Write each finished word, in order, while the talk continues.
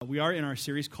we are in our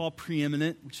series called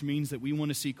Preeminent, which means that we want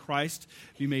to see Christ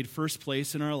be made first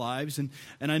place in our lives. And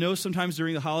I know sometimes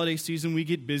during the holiday season we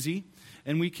get busy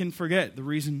and we can forget the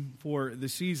reason for the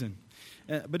season.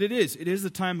 But it is the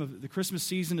time of the Christmas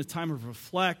season, a time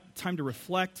to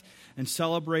reflect and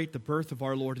celebrate the birth of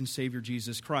our Lord and Savior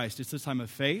Jesus Christ. It's a time of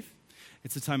faith.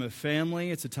 It's a time of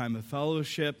family. It's a time of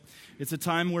fellowship. It's a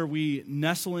time where we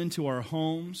nestle into our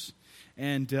homes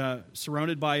and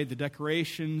surrounded by the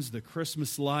decorations, the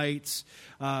Christmas lights.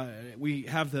 We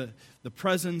have the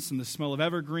presents and the smell of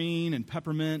evergreen and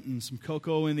peppermint and some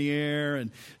cocoa in the air. And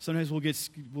sometimes we'll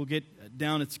get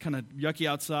down. It's kind of yucky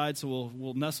outside, so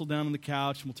we'll nestle down on the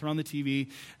couch and we'll turn on the TV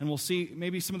and we'll see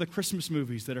maybe some of the Christmas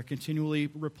movies that are continually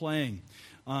replaying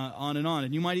on and on.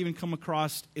 And you might even come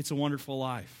across It's a Wonderful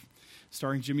Life,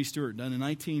 starring Jimmy Stewart, done in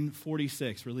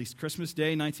 1946, released Christmas Day,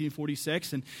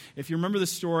 1946. And if you remember the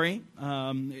story,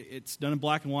 it's done in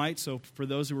black and white, so for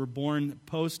those who were born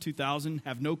post-2000,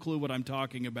 have no clue what I'm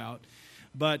talking about.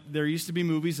 But there used to be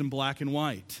movies in black and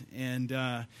white, and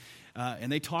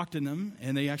they talked in them,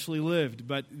 and they actually lived.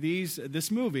 But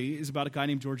this movie is about a guy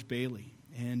named George Bailey,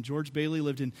 and George Bailey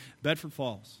lived in Bedford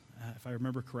Falls, if I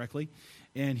remember correctly.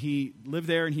 And he lived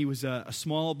there, and he was a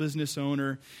small business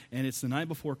owner, and it's the night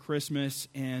before Christmas,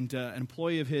 and an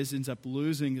employee of his ends up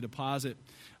losing the deposit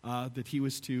that he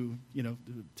was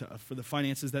for the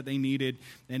finances that they needed,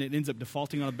 and it ends up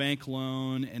defaulting on a bank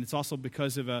loan, and it's also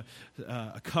because of a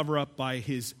cover-up by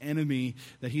his enemy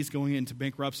that he's going into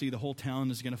bankruptcy. The whole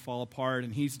town is going to fall apart,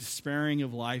 and he's despairing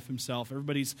of life himself.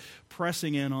 Everybody's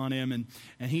pressing in on him,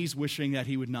 and he's wishing that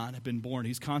he would not have been born.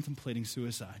 He's contemplating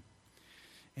suicide.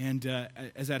 And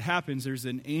as that happens, there's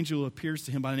an angel who appears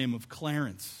to him by the name of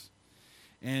Clarence.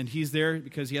 And he's there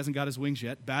because he hasn't got his wings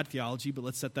yet. Bad theology, but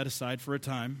let's set that aside for a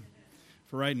time,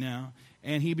 for right now.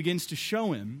 And he begins to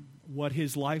show him what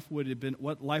life would have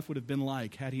been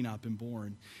like had he not been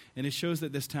born. And it shows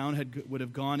that this town would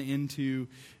have gone into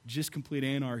just complete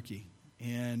anarchy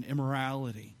and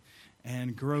immorality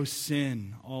and gross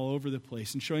sin all over the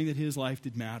place, and showing that his life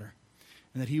did matter,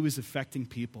 and that he was affecting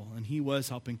people, and he was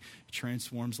helping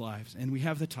transform lives. And we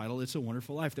have the title, It's a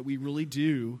Wonderful Life, that we really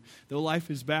do, though life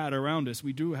is bad around us,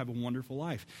 we do have a wonderful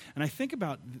life. And I think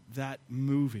about that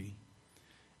movie,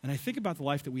 and I think about the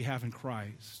life that we have in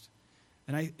Christ,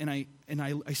 and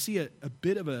I see a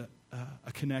bit of a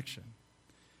connection,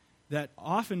 that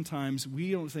oftentimes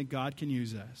we don't think God can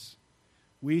use us.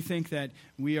 We think that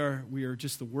we are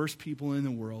just the worst people in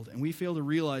the world, and we fail to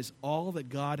realize all that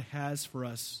God has for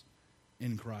us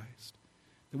in Christ,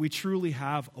 that we truly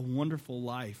have a wonderful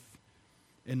life,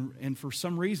 and for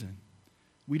some reason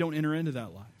we don't enter into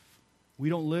that life. We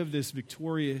don't live this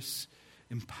victorious,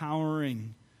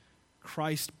 empowering,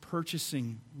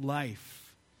 Christ-purchasing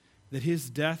life that his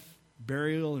death,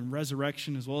 burial, and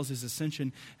resurrection, as well as his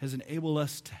ascension, has enabled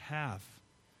us to have.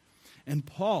 And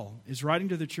Paul is writing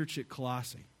to the church at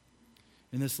Colossae.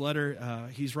 In this letter,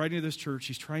 he's writing to this church.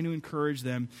 He's trying to encourage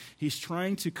them. He's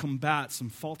trying to combat some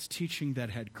false teaching that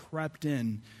had crept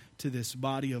in to this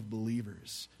body of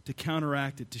believers, to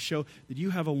counteract it, to show that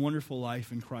you have a wonderful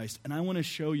life in Christ. And I want to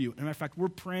show you, and as a matter of fact, we're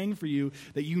praying for you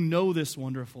that you know this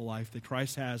wonderful life that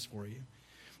Christ has for you,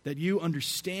 that you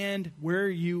understand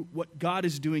what God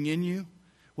is doing in you,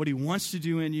 what he wants to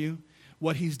do in you,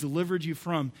 what he's delivered you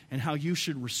from, and how you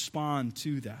should respond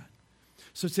to that.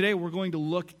 So today we're going to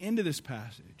look into this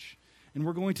passage, and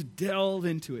we're going to delve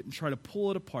into it and try to pull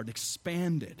it apart,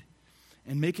 expand it,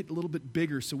 and make it a little bit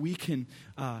bigger so we can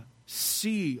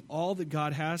see all that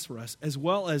God has for us, as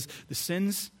well as the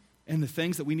sins and the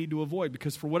things that we need to avoid,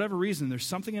 because for whatever reason, there's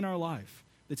something in our life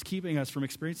that's keeping us from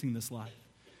experiencing this life.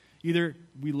 Either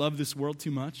we love this world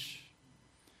too much,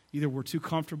 either we're too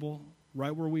comfortable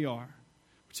right where we are,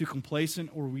 we're too complacent,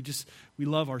 or we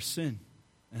love our sin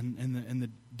and the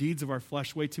deeds of our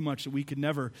flesh way too much that we could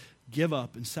never give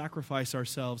up and sacrifice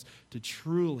ourselves to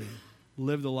truly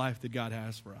live the life that God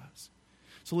has for us.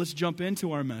 So let's jump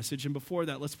into our message, and before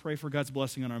that, let's pray for God's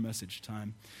blessing on our message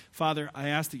time. Father, I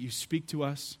ask that you speak to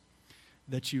us,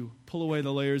 that you pull away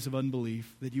the layers of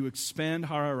unbelief, that you expand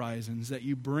our horizons, that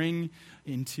you bring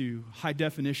into high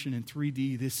definition in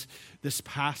 3D this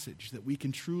passage, that we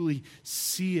can truly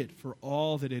see it for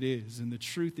all that it is and the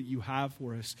truth that you have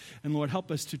for us. And Lord, help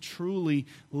us to truly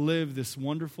live this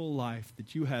wonderful life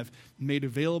that you have made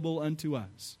available unto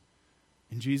us.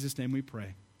 In Jesus' name we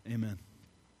pray. Amen.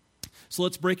 So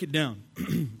let's break it down.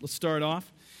 Let's start off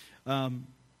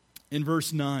in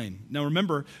verse 9. Now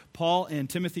remember, Paul and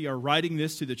Timothy are writing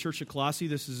this to the church of Colossae.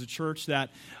 This is a church that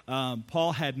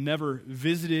Paul had never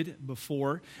visited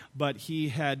before, but he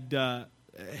had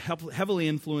heavily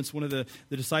influenced one of the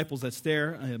disciples that's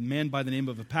there, a man by the name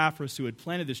of Epaphras who had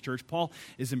planted this church. Paul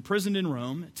is imprisoned in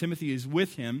Rome. Timothy is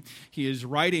with him. He is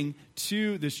writing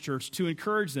to this church to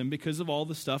encourage them because of all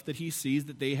the stuff that he sees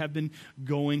that they have been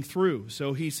going through.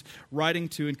 So he's writing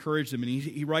to encourage them, and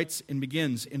he writes and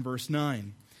begins in verse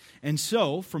 9. And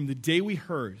so, from the day we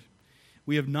heard,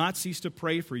 we have not ceased to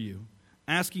pray for you,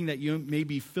 asking that you may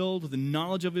be filled with the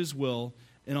knowledge of his will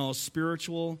in all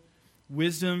spiritual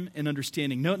wisdom and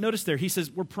understanding. Notice there, he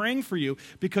says, we're praying for you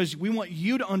because we want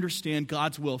you to understand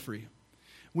God's will for you.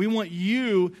 We want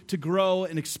you to grow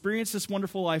and experience this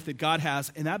wonderful life that God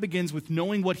has, and that begins with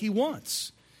knowing what he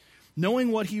wants.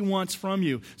 Knowing what he wants from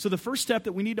you. So the first step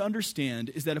that we need to understand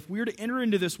is that if we're to enter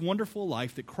into this wonderful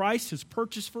life that Christ has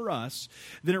purchased for us,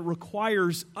 then it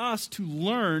requires us to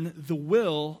learn the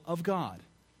will of God.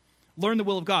 Learn the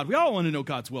will of God. We all want to know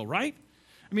God's will, right?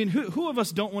 I mean, who of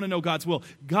us don't want to know God's will?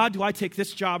 God, do I take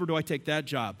this job or do I take that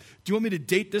job? Do you want me to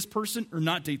date this person or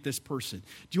not date this person?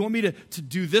 Do you want me to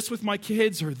do this with my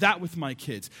kids or that with my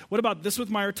kids? What about this with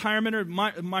my retirement or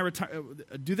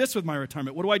do this with my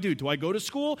retirement? What do I do? Do I go to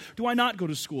school? Do I not go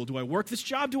to school? Do I work this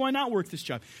job? Do I not work this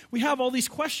job? We have all these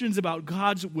questions about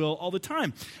God's will all the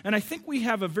time. And I think we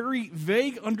have a very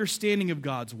vague understanding of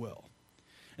God's will.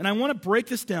 And I want to break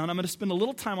this down. I'm going to spend a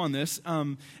little time on this,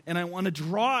 and I want to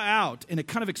draw out and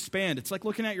kind of expand. It's like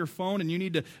looking at your phone, and you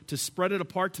need to spread it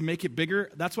apart to make it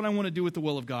bigger. That's what I want to do with the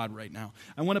will of God right now.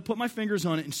 I want to put my fingers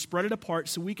on it and spread it apart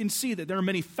so we can see that there are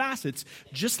many facets,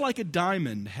 just like a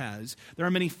diamond has. There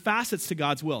are many facets to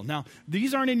God's will. Now,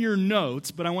 these aren't in your notes,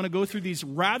 but I want to go through these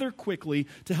rather quickly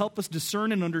to help us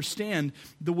discern and understand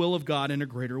the will of God in a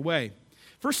greater way.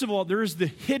 First of all, there is the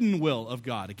hidden will of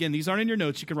God. Again, these aren't in your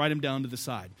notes. You can write them down to the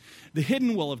side. The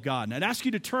hidden will of God. And I'd ask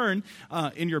you to turn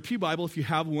in your pew Bible, if you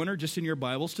have one, or just in your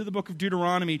Bibles, to the book of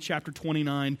Deuteronomy, chapter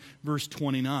 29, verse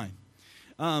 29.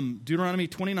 Deuteronomy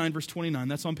 29, verse 29.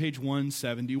 That's on page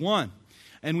 171.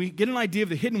 And we get an idea of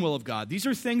the hidden will of God. These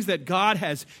are things that God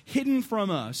has hidden from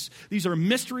us. These are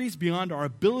mysteries beyond our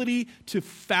ability to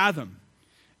fathom,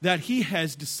 that he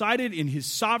has decided in his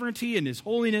sovereignty and his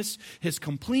holiness, his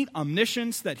complete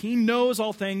omniscience, that he knows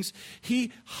all things.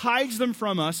 He hides them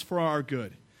from us for our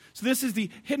good. So this is the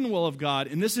hidden will of God,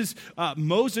 and this is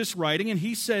Moses writing, and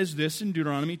he says this in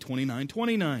Deuteronomy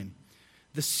 29:29.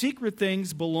 The secret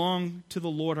things belong to the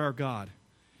Lord our God,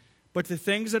 but the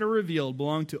things that are revealed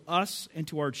belong to us and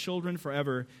to our children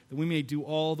forever, that we may do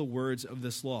all the words of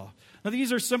this law. Now,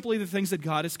 these are simply the things that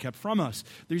God has kept from us.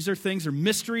 These are things, are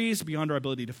mysteries beyond our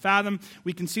ability to fathom.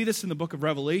 We can see this in the book of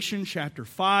Revelation, chapter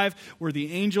 5, where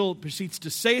the angel proceeds to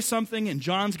say something, and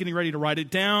John's getting ready to write it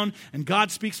down, and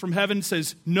God speaks from heaven and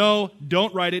says, no,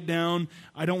 don't write it down.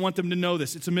 I don't want them to know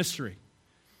this. It's a mystery.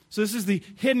 So this is the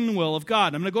hidden will of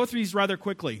God. I'm going to go through these rather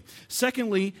quickly.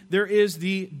 Secondly, there is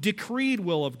the decreed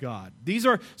will of God. These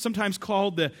are sometimes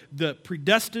called the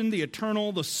predestined, the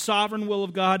eternal, the sovereign will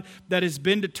of God that has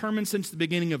been determined since the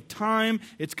beginning of time.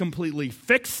 It's completely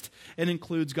fixed and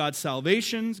includes God's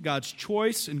salvation, God's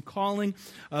choice and calling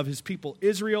of his people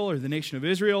Israel, or the nation of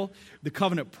Israel. The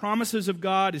covenant promises of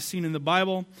God is seen in the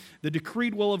Bible. The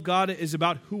decreed will of God is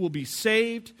about who will be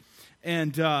saved,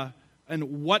 and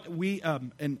what we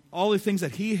and all the things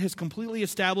that he has completely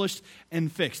established and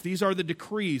fixed. These are the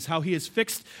decrees, how he has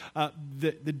fixed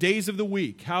the days of the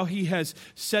week, how he has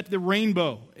set the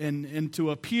rainbow and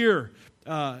to appear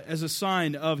as a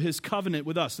sign of his covenant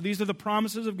with us. So these are the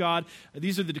promises of God.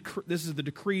 This is the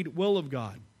decreed will of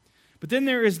God. But then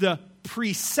there is the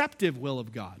preceptive will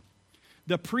of God.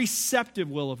 The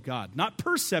preceptive will of God. Not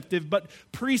perceptive, but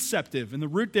preceptive. And the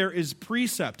root there is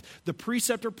precept, the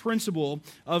precept or principle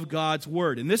of God's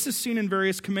word. And this is seen in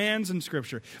various commands in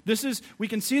Scripture. We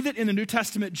can see that in the New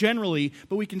Testament generally,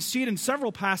 but we can see it in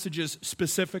several passages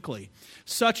specifically.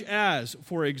 Such as,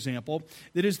 for example,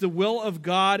 it is the will of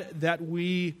God that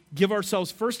we give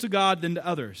ourselves first to God, then to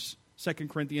others. 2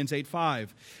 Corinthians 8:5.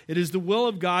 It is the will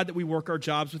of God that we work our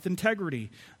jobs with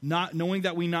integrity, not knowing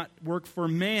that we not work for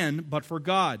man, but for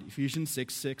God. Ephesians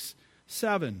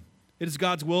 6:7. It is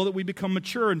God's will that we become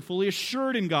mature and fully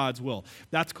assured in God's will.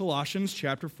 That's Colossians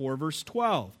chapter 4, verse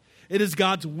 12. It is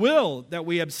God's will that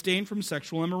we abstain from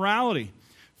sexual immorality.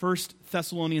 1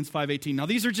 Thessalonians 5:18. Now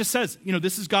these are just says,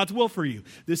 this is God's will for you.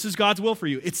 This is God's will for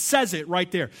you. It says it right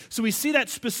there. So we see that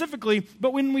specifically,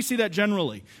 but when we see that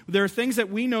generally, there are things that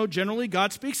we know generally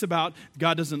God speaks about.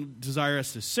 God doesn't desire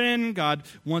us to sin. God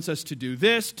wants us to do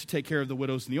this, to take care of the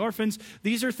widows and the orphans.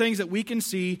 These are things that we can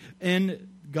see in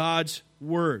God's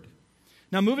word.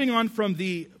 Now moving on from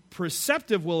the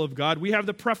preceptive will of God, we have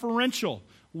the preferential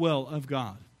will of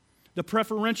God. the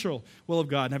preferential will of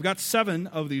God. And I've got 7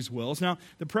 of these wills. Now,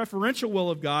 the preferential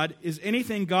will of God is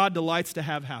anything God delights to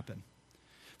have happen.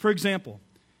 For example,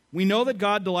 we know that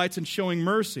God delights in showing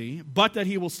mercy, but that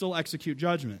he will still execute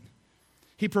judgment.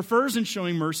 He prefers in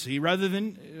showing mercy rather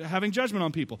than having judgment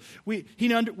on people. We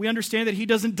understand that he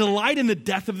doesn't delight in the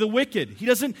death of the wicked. He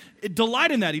doesn't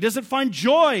delight in that. He doesn't find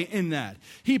joy in that.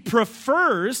 He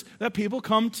prefers that people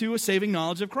come to a saving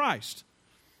knowledge of Christ.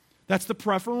 That's the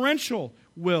preferential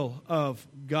will of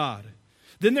God.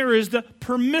 Then there is the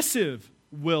permissive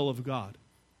will of God.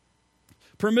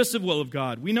 Permissive will of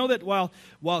God. We know that while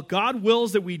God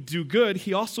wills that we do good,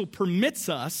 he also permits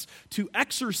us to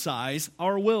exercise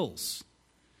our wills.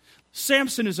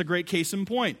 Samson is a great case in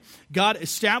point. God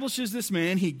establishes this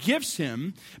man, he gifts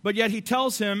him, but yet he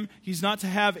tells him he's not to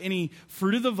have any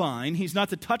fruit of the vine, he's not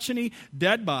to touch any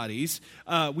dead bodies.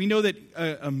 We know that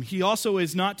he also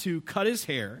is not to cut his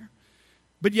hair,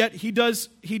 but yet he does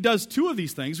 2 of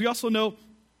these things. We also know,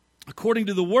 according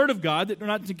to the Word of God, that we're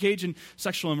not to engage in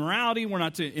sexual immorality, we're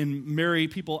not to marry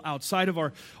people outside of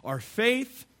our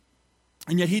faith,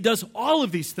 and yet he does all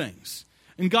of these things.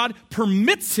 And God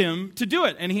permits him to do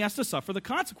it, and he has to suffer the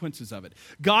consequences of it.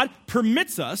 God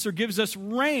permits us or gives us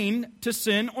reign to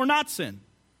sin or not sin.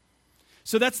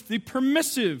 So that's the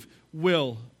permissive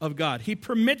will of God. He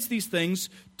permits these things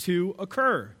to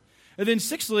occur. And then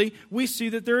sixthly, we see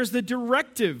that there is the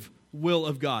directive will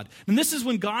of God. And this is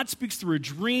when God speaks through a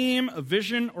dream, a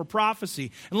vision, or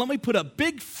prophecy. And let me put a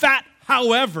big fat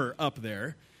however up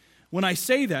there when I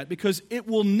say that, because God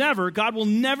will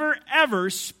never, ever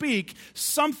speak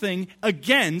something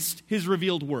against his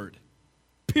revealed word.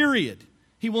 Period.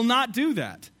 He will not do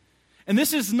that. And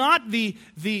this is not the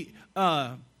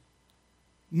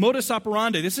modus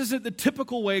operandi. This isn't the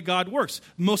typical way God works.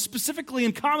 Most specifically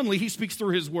and commonly, he speaks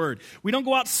through his word. We don't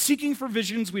go out seeking for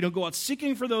visions. We don't go out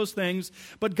seeking for those things.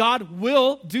 But God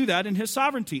will do that in his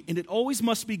sovereignty. And it always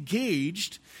must be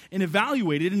gauged and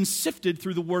evaluated and sifted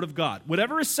through the word of God.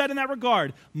 Whatever is said in that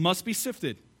regard must be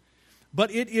sifted.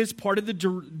 But it is part of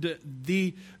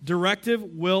the directive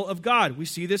will of God. We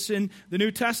see this in the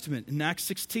New Testament. In Acts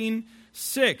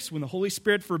 16:6, when the Holy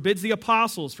Spirit forbids the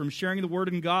apostles from sharing the word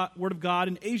of God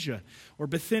in Asia or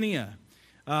Bithynia.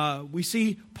 We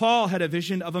see Paul had a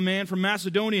vision of a man from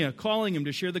Macedonia calling him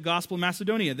to share the gospel in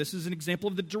Macedonia. This is an example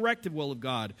of the directive will of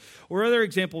God. Or other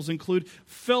examples include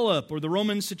Philip or the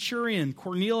Roman centurion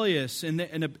Cornelius in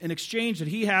an exchange that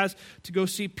he has to go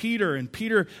see Peter, and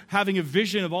Peter having a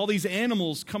vision of all these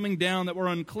animals coming down that were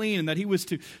unclean and that he was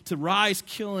to rise,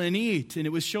 kill, and eat. And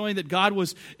it was showing that God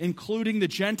was including the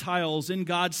Gentiles in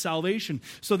God's salvation.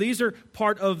 So these are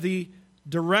part of the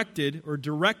directed or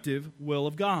directive will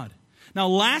of God. Now,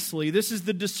 lastly, this is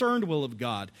the discerned will of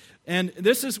God. And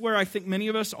this is where I think many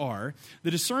of us are.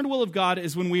 The discerned will of God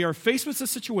is when we are faced with a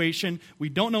situation, we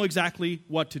don't know exactly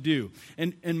what to do.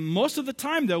 And most of the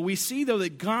time, though, we see,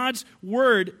 that God's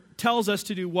word tells us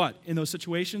to do what in those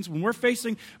situations? When we're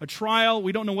facing a trial,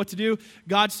 we don't know what to do.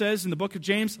 God says in the book of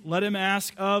James, let him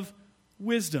ask of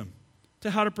wisdom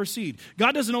to how to proceed.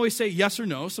 God doesn't always say yes or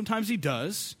no. Sometimes he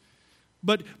does.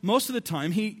 But most of the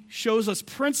time, he shows us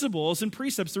principles and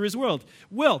precepts through his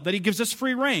will, that he gives us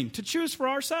free reign to choose for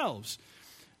ourselves.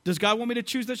 Does God want me to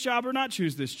choose this job or not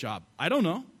choose this job? I don't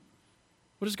know.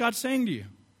 What is God saying to you?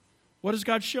 What is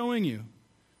God showing you?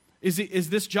 Is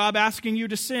this job asking you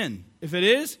to sin? If it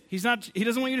is, he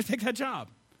doesn't want you to take that job.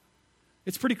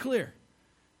 It's pretty clear.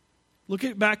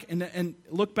 Look back and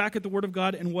look back at the Word of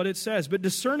God and what it says. But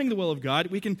discerning the will of God,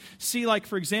 we can see, like,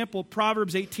 for example,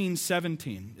 Proverbs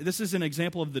 18:17. This is an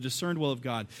example of the discerned will of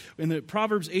God. In the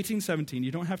Proverbs 18:17,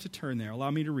 you don't have to turn there. Allow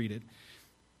me to read it.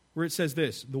 Where it says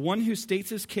this, the one who states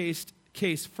his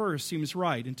case first seems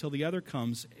right until the other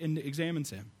comes and examines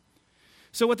him.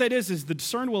 So what that is the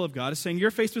discerned will of God is saying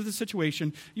you're faced with a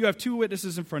situation, you have 2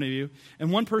 witnesses in front of you,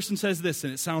 and one person says this,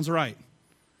 and it sounds right.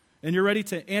 And you're ready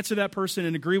to answer that person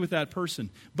and agree with that person.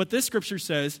 But this scripture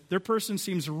says their person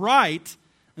seems right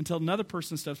until another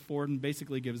person steps forward and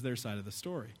basically gives their side of the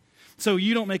story. So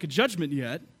you don't make a judgment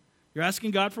yet. You're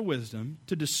asking God for wisdom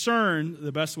to discern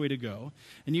the best way to go.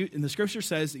 And the scripture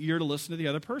says that you're to listen to the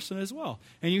other person as well.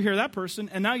 And you hear that person,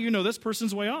 and now you know this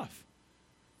person's way off.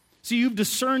 So you've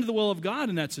discerned the will of God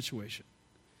in that situation.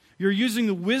 You're using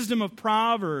the wisdom of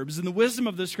Proverbs and the wisdom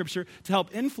of the Scripture to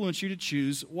help influence you to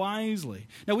choose wisely.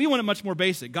 Now, we want it much more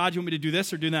basic. God, you want me to do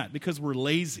this or do that? Because we're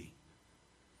lazy.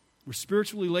 We're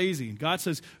spiritually lazy. And God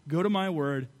says, go to my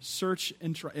word, search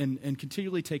and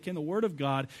continually take in the word of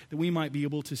God that we might be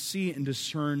able to see and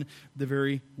discern the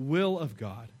very will of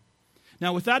God.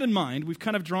 Now, with that in mind, we've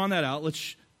kind of drawn that out.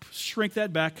 Let's shrink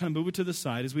that back, kind of move it to the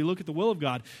side as we look at the will of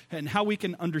God and how we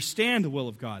can understand the will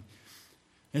of God.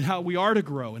 and how we are to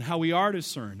grow and how we are to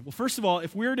discern. Well, first of all,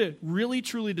 if we're to really,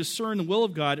 truly discern the will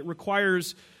of God, it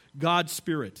requires God's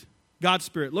Spirit. God's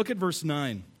Spirit. Look at verse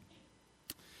 9.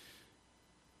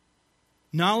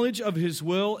 Knowledge of his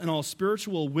will and all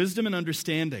spiritual wisdom and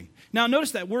understanding. Now,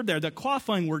 notice that word there, that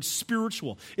qualifying word,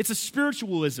 spiritual. It's a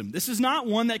spiritualism. This is not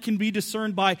one that can be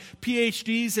discerned by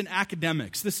PhDs and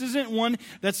academics. This isn't one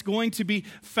that's going to be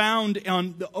found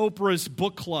on the Oprah's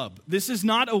book club. This is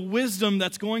not a wisdom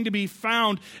that's going to be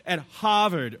found at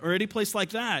Harvard or any place like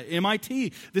that,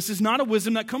 MIT. This is not a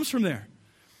wisdom that comes from there.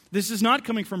 This is not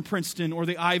coming from Princeton or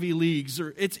the Ivy Leagues.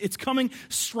 It's coming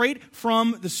straight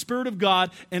from the Spirit of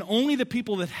God, and only the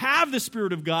people that have the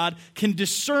Spirit of God can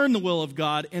discern the will of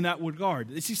God in that regard.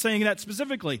 Is he saying that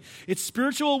specifically? It's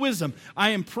spiritual wisdom. I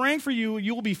am praying for you.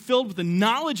 You will be filled with the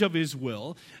knowledge of his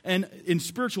will and in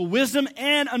spiritual wisdom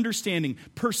and understanding,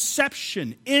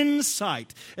 perception,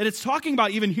 insight. And it's talking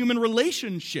about even human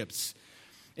relationships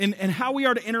and how we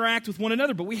are to interact with one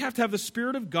another. But we have to have the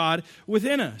Spirit of God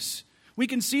within us. We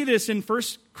can see this in 1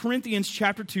 Corinthians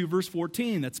chapter 2, verse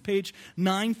 14. That's page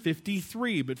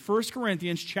 953. But 1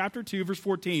 Corinthians chapter 2, verse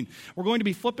 14. We're going to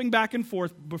be flipping back and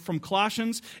forth from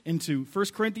Colossians into 1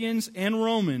 Corinthians and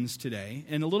Romans today,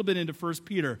 and a little bit into 1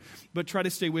 Peter. But try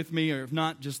to stay with me, or if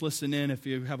not, just listen in. If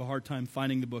you have a hard time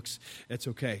finding the books, it's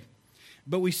okay.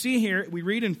 But we see here, we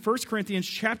read in 1 Corinthians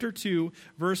chapter 2,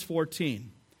 verse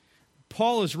 14.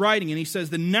 Paul is writing, and he says,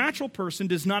 the natural person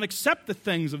does not accept the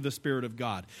things of the Spirit of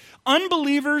God.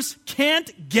 Unbelievers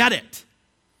can't get it.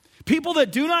 People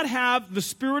that do not have the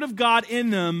Spirit of God in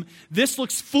them, this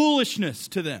looks foolishness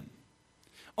to them.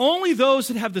 Only those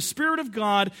that have the Spirit of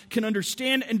God can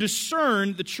understand and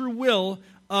discern the true will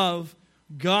of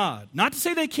God. Not to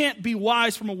say they can't be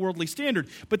wise from a worldly standard,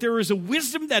 but there is a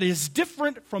wisdom that is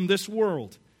different from this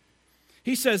world.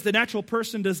 He says the natural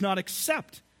person does not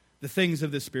accept the things of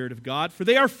the Spirit of God, for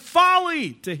they are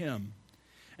folly to him,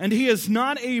 and he is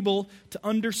not able to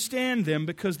understand them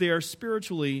because they are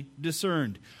spiritually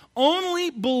discerned.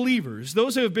 Only believers,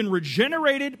 those who have been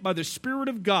regenerated by the Spirit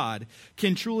of God,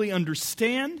 can truly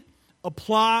understand,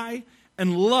 apply,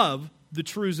 and love the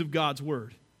truths of God's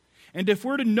Word. And if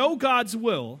we're to know God's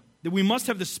will, then we must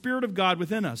have the Spirit of God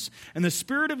within us. And the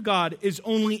Spirit of God is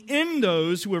only in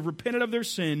those who have repented of their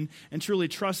sin and truly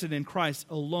trusted in Christ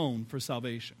alone for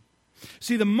salvation.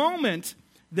 See, the moment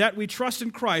that we trust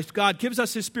in Christ, God gives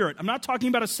us His Spirit. I'm not talking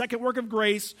about a second work of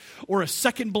grace or a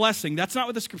second blessing. That's not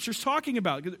what the Scripture's talking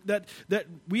about. That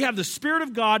we have the Spirit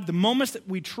of God the moment that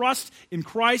we trust in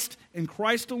Christ and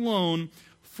Christ alone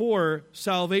for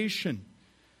salvation.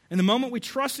 And the moment we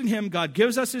trust in Him, God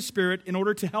gives us His Spirit in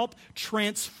order to help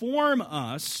transform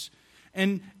us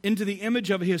and into the image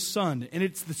of His Son. And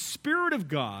it's the Spirit of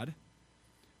God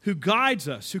who guides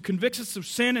us, who convicts us of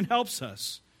sin and helps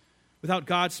us. Without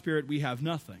God's Spirit, we have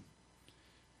nothing.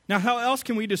 Now, how else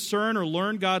can we discern or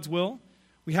learn God's will?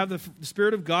 We have the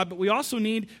Spirit of God, but we also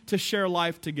need to share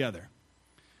life together.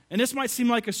 And this might seem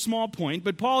like a small point,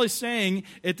 but Paul is saying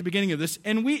at the beginning of this,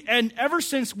 and ever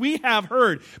since we have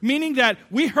heard, meaning that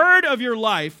we heard of your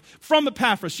life from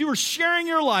Epaphras. You were sharing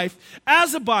your life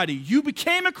as a body. You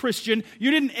became a Christian.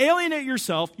 You didn't alienate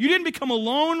yourself. You didn't become a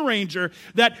lone ranger.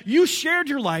 That you shared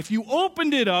your life. You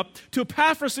opened it up to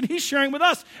Epaphras, and he's sharing with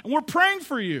us. And we're praying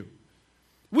for you.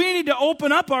 We need to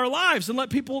open up our lives and let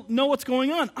people know what's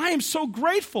going on. I am so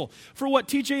grateful for what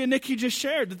TJ and Nikki just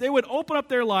shared, that they would open up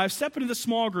their lives, step into the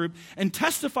small group, and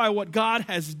testify what God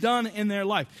has done in their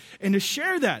life. And to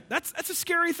share that, that's a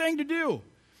scary thing to do.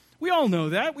 We all know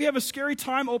that. We have a scary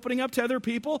time opening up to other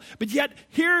people, but yet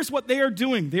here's what they are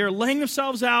doing. They are laying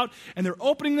themselves out, and they're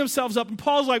opening themselves up, and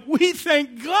Paul's like, we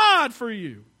thank God for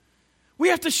you. We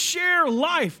have to share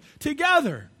life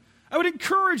together. I would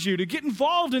encourage you to get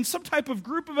involved in some type of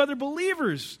group of other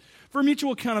believers for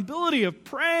mutual accountability of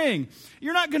praying.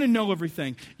 You're not going to know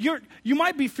everything. You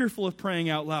might be fearful of praying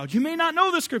out loud. You may not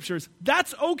know the Scriptures.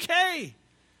 That's okay.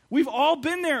 We've all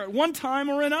been there at one time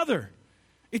or another.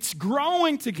 It's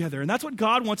growing together, and that's what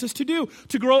God wants us to do,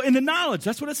 to grow in the knowledge.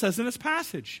 That's what it says in this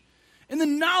passage. In the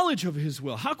knowledge of His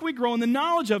will. How can we grow in the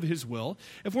knowledge of His will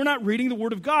if we're not reading the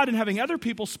Word of God and having other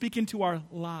people speak into our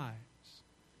lives?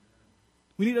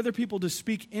 We need other people to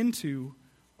speak into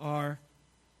our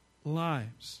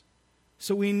lives.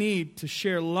 So we need to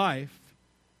share life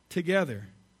together.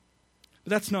 But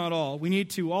that's not all. We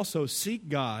need to also seek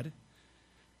God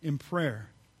in prayer.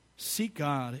 Seek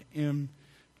God in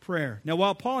prayer. Now,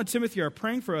 while Paul and Timothy are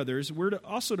praying for others, we're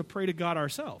also to pray to God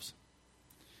ourselves.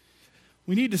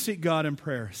 We need to seek God in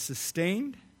prayer.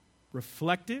 Sustained,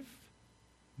 reflective,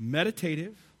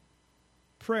 meditative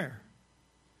prayer.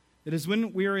 It is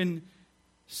when we are in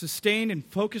sustained and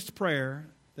focused prayer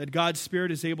that God's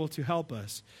Spirit is able to help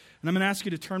us. And I'm going to ask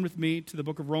you to turn with me to the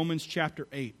book of Romans chapter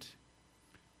 8.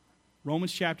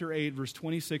 Romans chapter 8, verse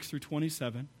 26 through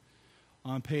 27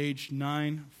 on page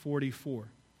 944.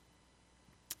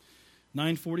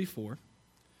 944.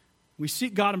 We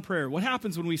seek God in prayer. What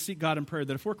happens when we seek God in prayer?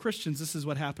 That if we're Christians, this is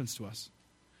what happens to us.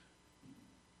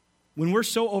 When we're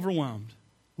so overwhelmed,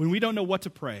 when we don't know what to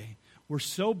pray, we're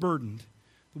so burdened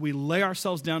that we lay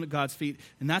ourselves down at God's feet,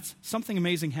 and that's something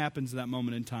amazing happens at that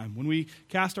moment in time. When we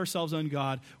cast ourselves on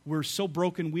God, we're so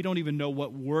broken we don't even know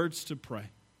what words to pray,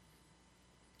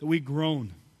 that we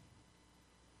groan.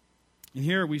 And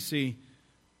here we see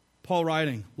Paul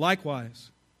writing,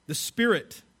 likewise, the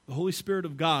Spirit, the Holy Spirit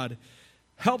of God,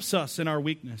 helps us in our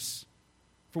weakness,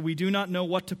 for we do not know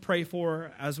what to pray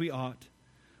for as we ought,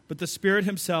 but the Spirit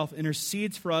himself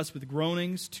intercedes for us with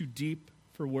groanings too deep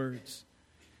for words.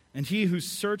 And he who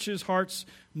searches hearts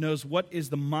knows what is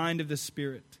the mind of the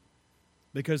Spirit,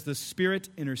 because the Spirit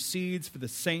intercedes for the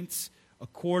saints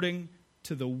according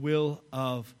to the will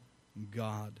of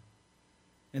God.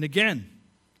 And again,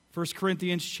 1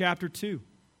 Corinthians chapter 2.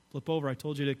 Flip over. I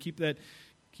told you to keep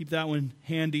that one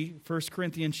handy. 1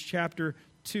 Corinthians chapter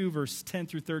 2, verse 10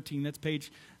 through 13. That's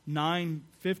page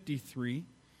 953.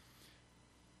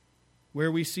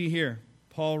 Where we see here,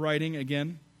 Paul writing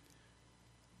again,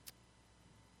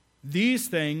 these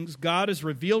things God has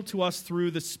revealed to us through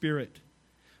the Spirit.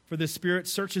 For the Spirit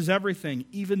searches everything,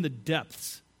 even the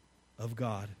depths of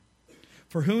God.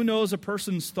 For who knows a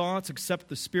person's thoughts except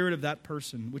the spirit of that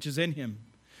person, which is in him?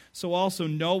 So also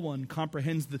no one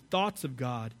comprehends the thoughts of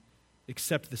God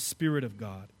except the Spirit of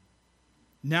God.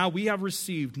 Now we have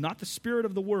received not the spirit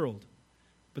of the world,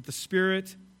 but the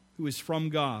Spirit who is from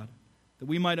God, that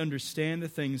we might understand the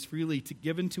things freely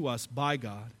given to us by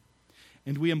God.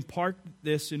 And we impart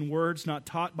this in words not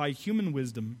taught by human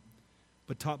wisdom,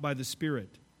 but taught by the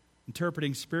Spirit,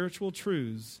 interpreting spiritual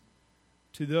truths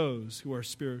to those who are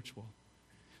spiritual.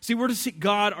 See, we're to seek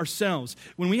God ourselves.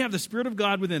 When we have the Spirit of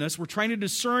God within us, we're trying to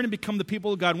discern and become the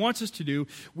people that God wants us to do.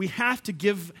 We have to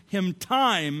give him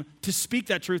time to speak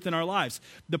that truth in our lives.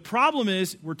 The problem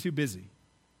is we're too busy.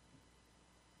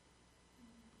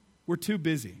 We're too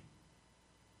busy.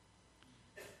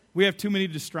 We have too many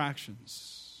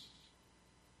distractions.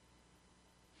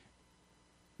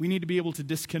 We need to be able to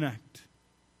disconnect.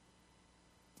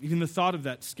 Even the thought of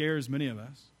that scares many of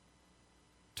us.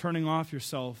 Turning off your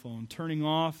cell phone, turning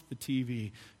off the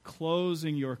TV,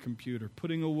 closing your computer,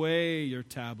 putting away your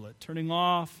tablet, turning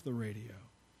off the radio.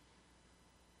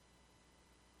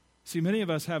 See, many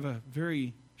of us have a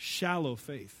very shallow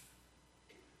faith,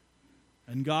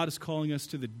 and God is calling us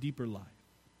to the deeper life.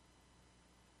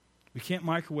 We can't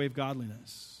microwave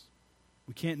godliness.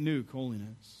 We can't nuke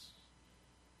holiness.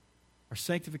 Our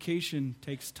sanctification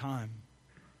takes time.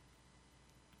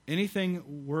 Anything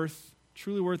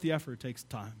truly worth the effort takes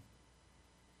time.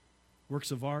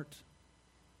 Works of art,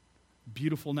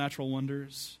 beautiful natural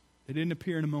wonders, they didn't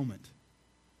appear in a moment.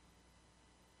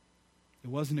 It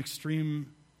was an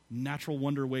extreme natural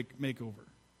wonder makeover.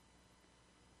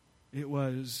 It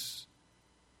was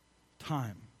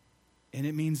time. And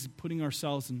it means putting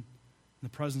ourselves in the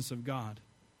presence of God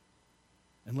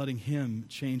and letting him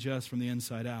change us from the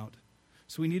inside out.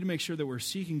 So we need to make sure that we're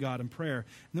seeking God in prayer.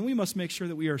 And then we must make sure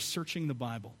that we are searching the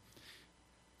Bible.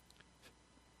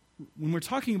 When we're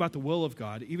talking about the will of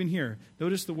God, even here,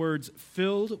 notice the words,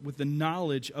 filled with the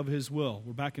knowledge of his will.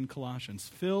 We're back in Colossians.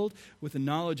 Filled with the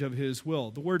knowledge of his will.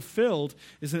 The word filled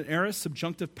is an aorist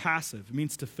subjunctive passive. It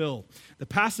means to fill. The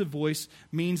passive voice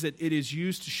means that it is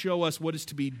used to show us what is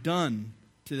to be done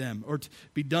to them, or to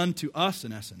be done to us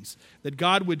in essence. That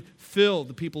God would fill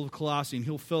the people of Colossae and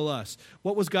he'll fill us.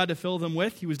 What was God to fill them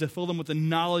with? He was to fill them with the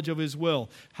knowledge of his will.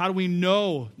 How do we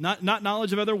know? Not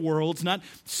knowledge of other worlds, not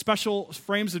special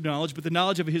frames of knowledge, but the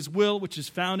knowledge of his will, which is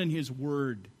found in his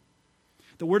word.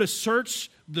 That we're to search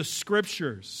the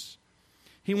scriptures.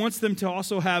 He wants them to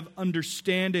also have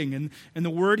understanding. And the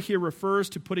word here refers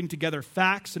to putting together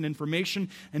facts and information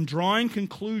and drawing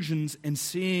conclusions and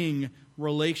seeing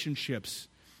relationships.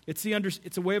 It's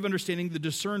a way of understanding the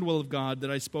discerned will of God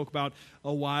that I spoke about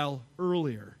a while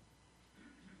earlier.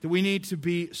 That we need to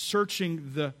be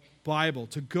searching the Bible,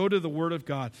 to go to the Word of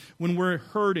God. When we're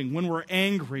hurting, when we're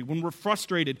angry, when we're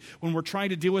frustrated, when we're trying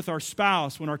to deal with our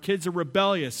spouse, when our kids are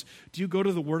rebellious, do you go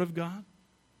to the Word of God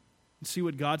and see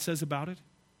what God says about it?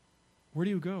 Where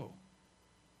do you go?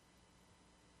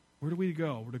 Where do we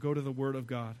go? We're to go to the Word of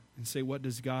God and say, what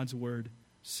does God's Word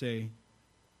say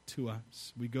to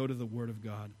us? We go to the Word of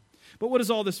God. But what is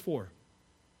all this for?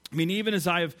 I mean, even as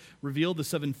I have revealed the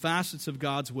 7 facets of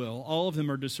God's will, all of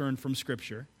them are discerned from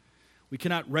Scripture. We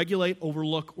cannot regulate,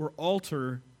 overlook, or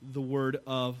alter the Word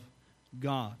of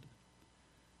God.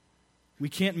 We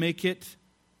can't make it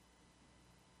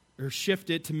or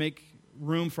shift it to make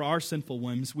room for our sinful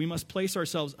whims. We must place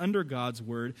ourselves under God's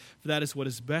Word, for that is what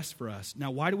is best for us.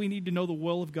 Now, why do we need to know the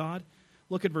will of God?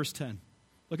 Look at verse 10.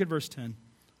 Look at verse 10.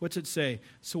 What's it say?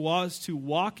 So as to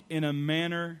walk in a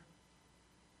manner,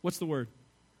 what's the word?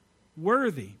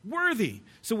 Worthy. Worthy.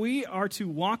 So we are to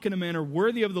walk in a manner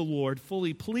worthy of the Lord,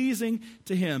 fully pleasing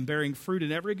to Him, bearing fruit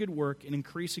in every good work and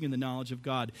increasing in the knowledge of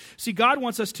God. See, God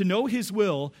wants us to know His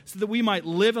will so that we might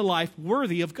live a life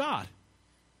worthy of God.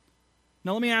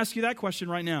 Now let me ask you that question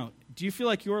right now. Do you feel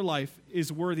like your life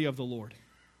is worthy of the Lord?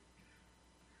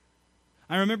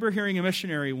 I remember hearing a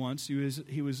missionary once.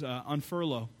 He was on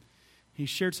furlough. He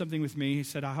shared something with me. He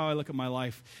said, how I look at my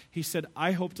life. He said,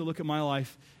 I hope to look at my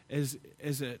life as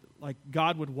like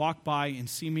God would walk by and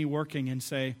see me working and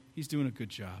say, he's doing a good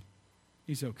job.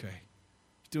 He's okay.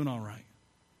 He's doing all right.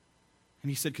 And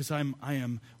he said, because I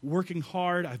am working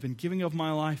hard. I've been giving of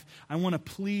my life. I want to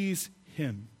please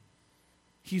Him.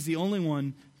 He's the only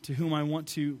one to whom I want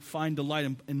to find delight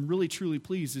and really truly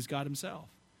please is God Himself.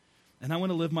 And I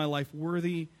want to live my life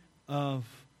worthy of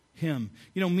Him.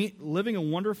 You know, living a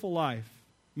wonderful life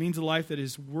means a life that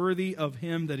is worthy of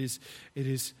Him, it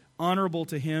is honorable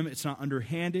to Him. It's not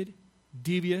underhanded,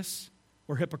 devious,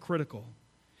 or hypocritical.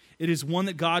 It is one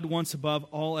that God wants above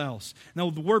all else.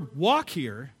 Now, the word walk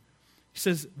here, he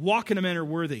says, walk in a manner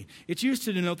worthy. It's used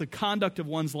to denote the conduct of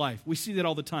one's life. We see that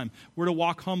all the time. We're to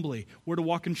walk humbly. We're to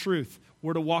walk in truth.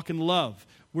 We're to walk in love.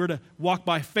 We're to walk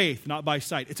by faith, not by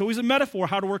sight. It's always a metaphor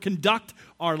how to conduct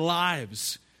our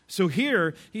lives. So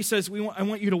here, he says, I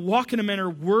want you to walk in a manner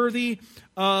worthy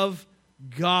of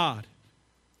God.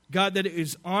 God that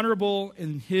is honorable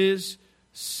in His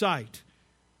sight.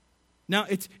 Now,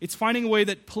 it's finding a way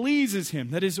that pleases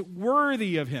Him, that is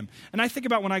worthy of Him. And I think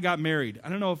about when I got married. I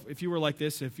don't know if you were like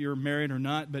this, if you're married or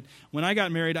not, but when I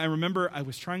got married, I remember I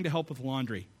was trying to help with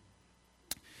laundry.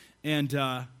 And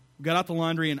got out the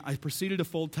laundry, and I proceeded to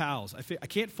fold towels. I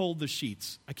can't fold the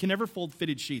sheets. I can never fold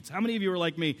fitted sheets. How many of you are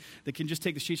like me that can just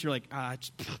take the sheets, you're like, and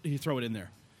you throw it in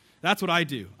there? That's what I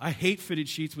do. I hate fitted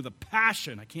sheets with a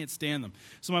passion. I can't stand them.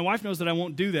 So my wife knows that I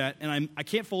won't do that, and I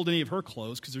can't fold any of her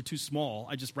clothes because they're too small.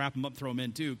 I just wrap them up, throw them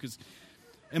in too.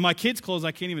 And my kids' clothes,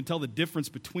 I can't even tell the difference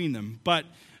between them. But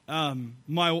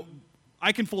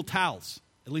I can fold towels.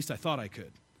 At least I thought I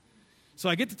could. So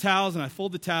I get the towels, and I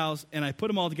fold the towels, and I put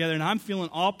them all together, and I'm feeling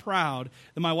all proud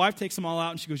that my wife takes them all out,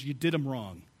 and she goes, you did them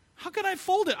wrong. How could I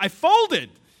fold it? I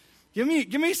folded. Give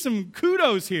me some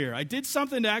kudos here. I did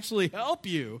something to actually help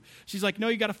you. She's like, no,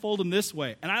 you got to fold them this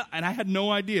way. And I had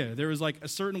no idea. There was like a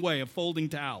certain way of folding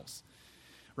towels,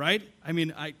 right? I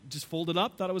mean, I just folded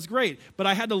up, thought it was great. But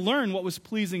I had to learn what was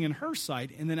pleasing in her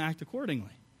sight and then act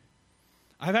accordingly.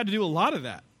 I've had to do a lot of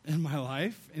that in my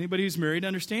life. Anybody who's married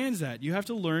understands that. You have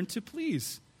to learn to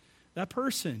please that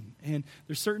person. And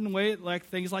there's a certain way like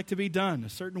things like to be done, a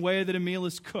certain way that a meal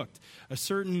is cooked, a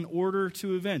certain order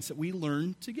to events that we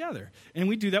learn together. And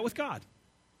we do that with God.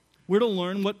 We're to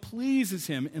learn what pleases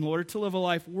Him. In order to live a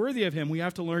life worthy of Him, we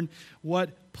have to learn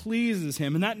what pleases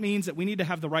Him. And that means that we need to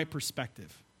have the right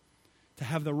perspective. To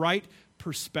have the right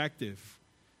perspective.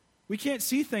 We can't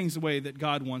see things the way that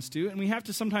God wants to, and we have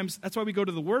to sometimes, that's why we go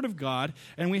to the Word of God,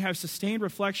 and we have sustained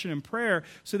reflection and prayer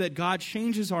so that God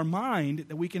changes our mind,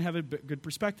 that we can have a good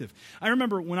perspective. I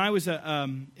remember when I was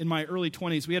in my early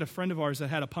 20s, we had a friend of ours that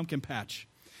had a pumpkin patch,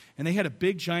 and they had a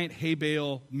big, giant hay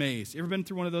bale maze. You ever been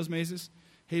through one of those mazes?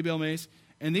 Hay bale maze?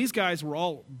 And these guys were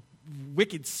all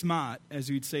wicked smart, as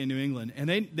you'd say in New England, and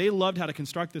they loved how to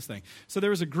construct this thing. So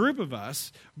there was a group of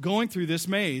us going through this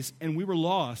maze, and we were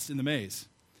lost in the maze.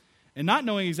 And not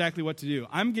knowing exactly what to do,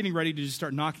 I'm getting ready to just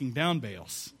start knocking down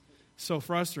bales. So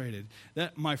frustrated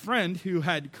that my friend who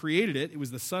had created it was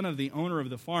the son of the owner of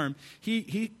the farm.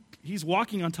 He's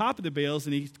walking on top of the bales,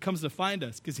 and he comes to find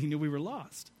us because he knew we were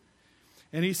lost.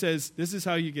 And he says, this is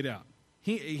how you get out.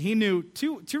 He knew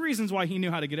two reasons why he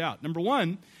knew how to get out. Number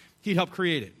one, he helped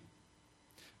create it.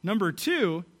 Number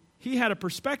two, he had a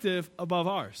perspective above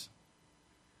ours.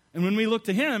 And when we looked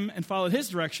to him and followed his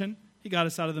direction, he got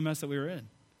us out of the mess that we were in.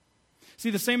 See,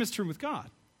 the same is true with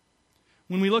God.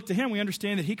 When we look to Him, we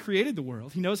understand that He created the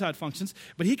world. He knows how it functions,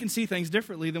 but He can see things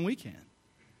differently than we can.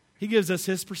 He gives us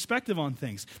His perspective on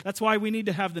things. That's why we need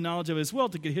to have the knowledge of His will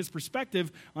to get His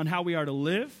perspective on how we are to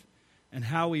live and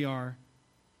how we are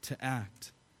to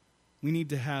act. We need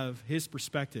to have His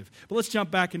perspective. But let's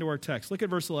jump back into our text. Look at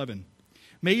verse 11.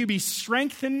 May you be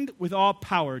strengthened with all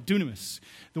power, dunamis.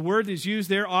 The word is used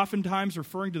there oftentimes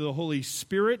referring to the Holy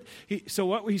Spirit. So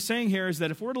what he's saying here is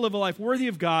that if we're to live a life worthy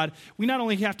of God, we not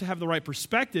only have to have the right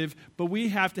perspective, but we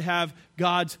have to have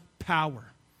God's power.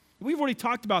 We've already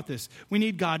talked about this. We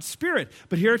need God's Spirit.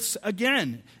 But here it's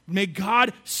again, may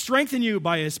God strengthen you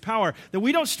by His power, that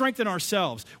we don't strengthen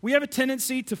ourselves. We have a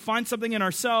tendency to find something in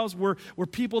ourselves. We're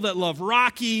people that love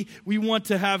Rocky. We want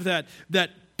to have that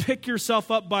pick yourself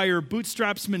up by your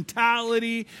bootstraps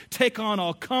mentality, take on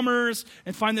all comers,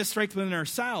 and find that strength within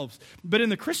ourselves. But in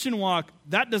the Christian walk,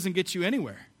 that doesn't get you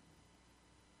anywhere.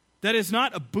 That is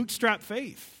not a bootstrap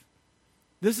faith.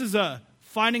 This is a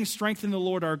finding strength in the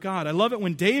Lord our God. I love it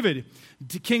when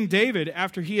King David,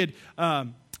 after he had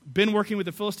been working with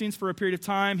the Philistines for a period of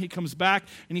time, he comes back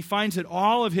and he finds that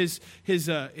all of he's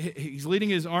leading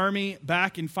his army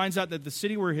back and finds out that the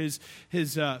city where his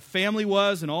family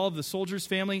was and all of the soldiers'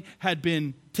 family had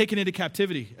been taken into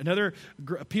captivity. Another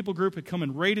people group had come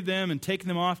and raided them and taken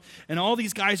them off, and all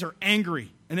these guys are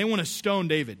angry and they want to stone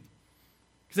David.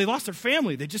 Because they lost their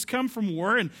family. They just come from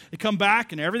war and they come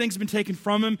back and everything's been taken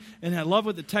from him. And I love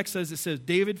what the text says. It says,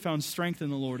 David found strength in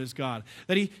the Lord his God.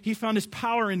 That he found his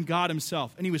power in God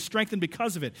himself. And he was strengthened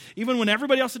because of it. Even when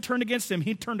everybody else had turned against him,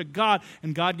 he turned to God.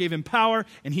 And God gave him power.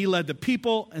 And he led the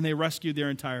people. And they rescued their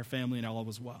entire family. And all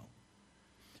was well.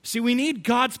 See, we need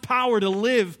God's power to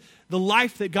live the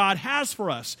life that God has for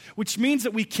us. Which means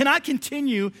that we cannot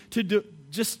continue to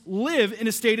just live in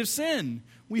a state of sin.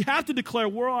 We have to declare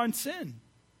war on sin.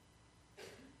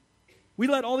 We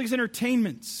let all these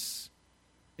entertainments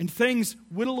and things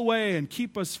whittle away and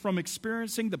keep us from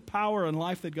experiencing the power and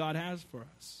life that God has for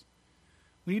us.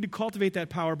 We need to cultivate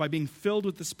that power by being filled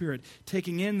with the Spirit,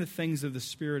 taking in the things of the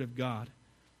Spirit of God.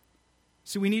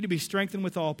 So we need to be strengthened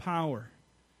with all power.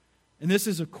 And this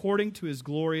is according to His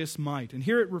glorious might. And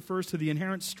here it refers to the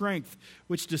inherent strength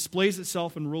which displays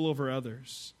itself in rule over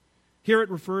others. Here it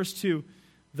refers to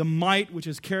the might which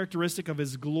is characteristic of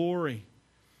His glory.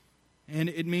 And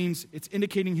it means it's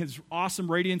indicating His awesome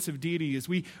radiance of deity as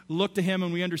we look to Him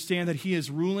and we understand that He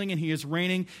is ruling and He is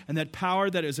reigning, and that power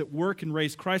that is at work and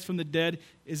raised Christ from the dead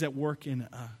is at work in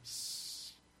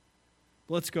us.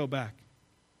 But let's go back.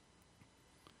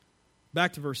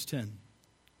 Back to verse 10.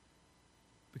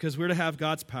 Because we're to have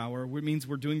God's power, it means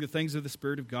we're doing the things of the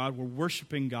Spirit of God. We're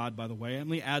worshiping God, by the way. Let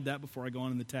me add that before I go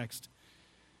on in the text.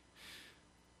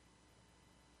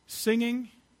 Singing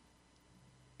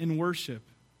in worship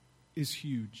is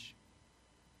huge.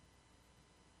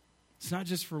 It's not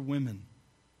just for women,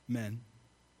 men.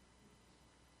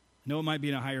 I know it might be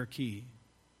in a higher key,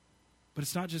 but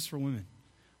it's not just for women.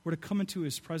 We're to come into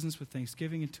His presence with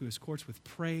thanksgiving, into His courts with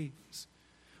praise.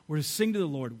 We're to sing to the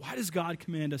Lord. Why does God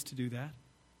command us to do that?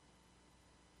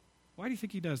 Why do you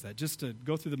think He does that? Just to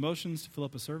go through the motions to fill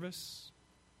up a service?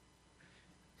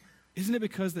 Isn't it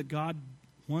because that God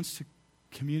wants to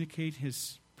communicate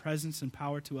His presence and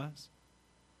power to us?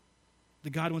 That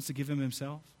God wants to give Him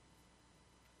Himself?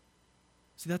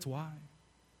 See, that's why.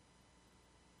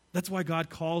 That's why God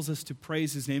calls us to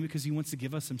praise His name, because He wants to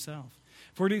give us Himself.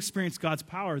 If we're to experience God's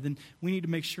power, then we need to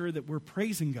make sure that we're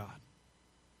praising God.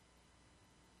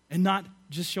 And not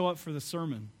just show up for the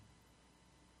sermon.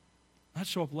 Not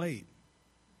show up late.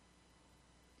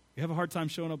 We have a hard time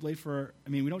showing up late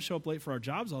we don't show up late for our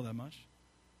jobs all that much.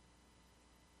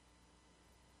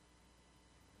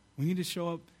 We need to show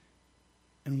up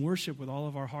and worship with all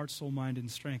of our heart, soul, mind, and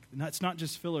strength. And that's not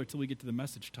just filler till we get to the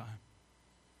message time.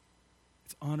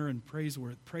 It's honor and praise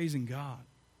worth, praising God.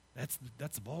 That's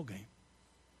the ball game.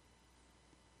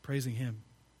 Praising Him.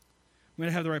 We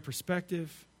might have the right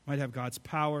perspective, might have God's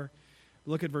power.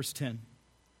 Look at verse 10.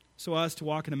 So as to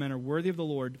walk in a manner worthy of the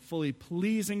Lord, fully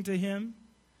pleasing to Him.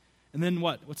 And then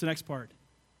what? What's the next part?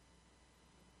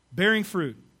 Bearing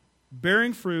fruit.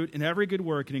 Bearing fruit in every good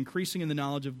work and increasing in the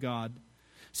knowledge of God.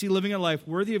 See, living a life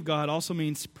worthy of God also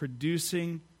means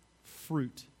producing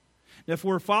fruit. Now, if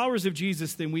we're followers of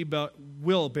Jesus, then we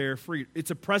will bear fruit.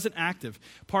 It's a present active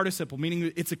participle,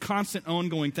 meaning it's a constant,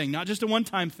 ongoing thing, not just a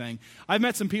one-time thing. I've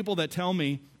met some people that tell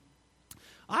me,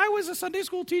 I was a Sunday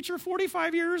school teacher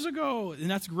 45 years ago, and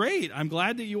that's great. I'm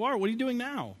glad that you are. What are you doing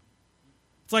now?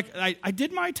 It's like, I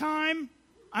did my time.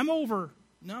 I'm over.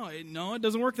 No, it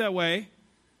doesn't work that way.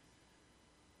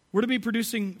 We're to be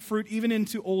producing fruit even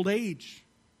into old age.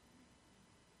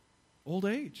 Old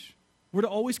age. We're to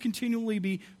always continually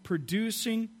be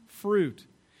producing fruit.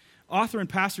 Author and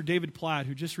pastor David Platt,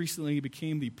 who just recently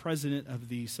became the president of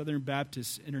the Southern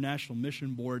Baptist International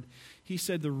Mission Board, he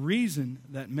said the reason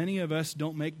that many of us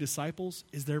don't make disciples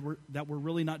is that we're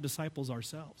really not disciples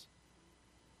ourselves.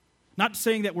 Not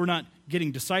saying that we're not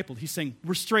getting discipled. He's saying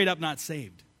we're straight up not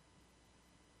saved.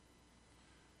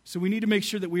 So we need to make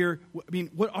sure that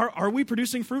are we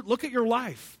producing fruit? Look at your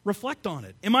life. Reflect on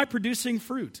it. Am I producing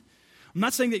fruit? I'm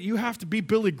not saying that you have to be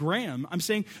Billy Graham. I'm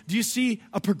saying, do you see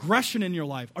a progression in your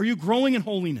life? Are you growing in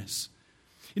holiness?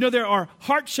 You know, there are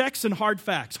heart checks and hard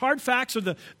facts. Hard facts are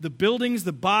the buildings,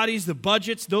 the bodies, the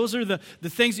budgets. Those are the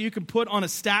things that you can put on a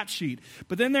stat sheet.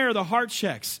 But then there are the heart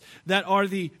checks that are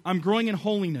I'm growing in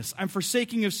holiness. I'm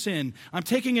forsaking of sin. I'm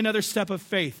taking another step of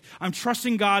faith. I'm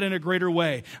trusting God in a greater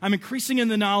way. I'm increasing in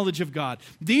the knowledge of God.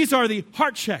 These are the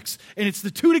heart checks, and it's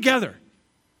the two together.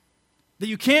 That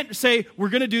you can't say, we're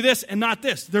going to do this and not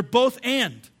this. They're both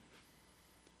and.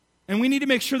 And we need to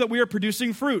make sure that we are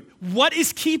producing fruit. What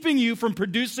is keeping you from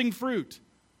producing fruit?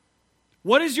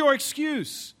 What is your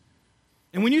excuse?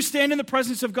 And when you stand in the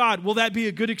presence of God, will that be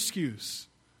a good excuse?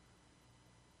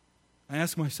 I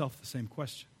ask myself the same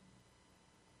question.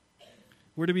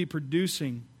 We're to be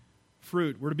producing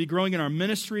fruit. We're to be growing in our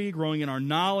ministry, growing in our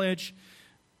knowledge.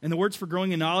 And the words for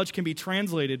growing in knowledge can be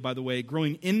translated, by the way,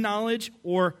 growing in knowledge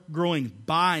or growing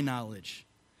by knowledge.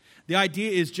 The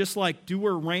idea is just like dew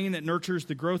or rain that nurtures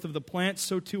the growth of the plant,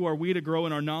 so too are we to grow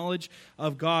in our knowledge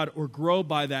of God or grow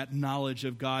by that knowledge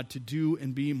of God to do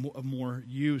and be of more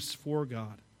use for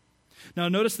God. Now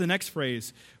notice the next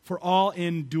phrase, for all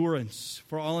endurance,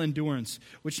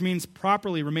 which means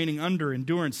properly remaining under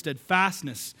endurance,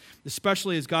 steadfastness,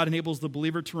 especially as God enables the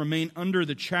believer to remain under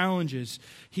the challenges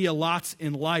he allots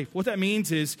in life. What that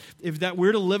means is, if that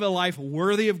we're to live a life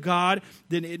worthy of God,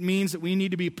 then it means that we need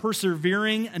to be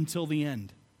persevering until the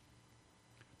end.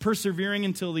 Persevering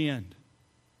until the end.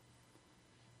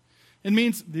 It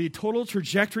means the total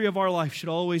trajectory of our life should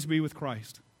always be with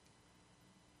Christ.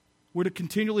 We're to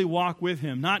continually walk with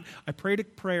him. Not, I prayed a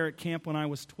prayer at camp when I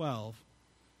was 12,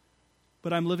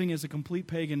 but I'm living as a complete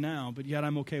pagan now, but yet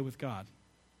I'm okay with God.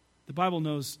 The Bible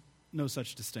knows no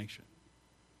such distinction.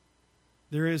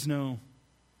 There is no,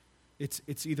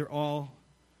 it's either all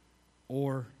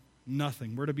or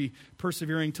nothing. We're to be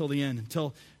persevering till the end,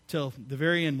 till the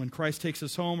very end when Christ takes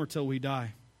us home or till we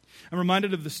die. I'm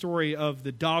reminded of the story of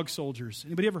the dog soldiers.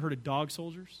 Anybody ever heard of dog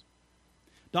soldiers?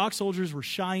 Dog soldiers were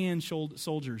Cheyenne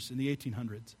soldiers in the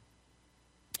 1800s.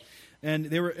 And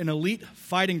they were an elite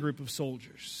fighting group of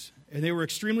soldiers. And they were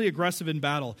extremely aggressive in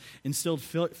battle, instilled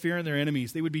fear in their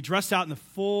enemies. They would be dressed out in the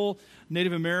full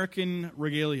Native American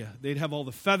regalia. They'd have all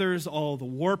the feathers, all the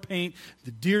war paint,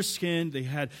 the deer skin. They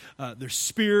had their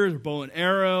spear, their bow and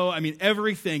arrow. I mean,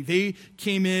 everything. They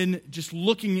came in just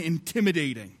looking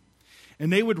intimidating.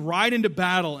 And they would ride into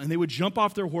battle, and they would jump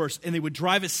off their horse, and they would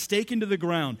drive a stake into the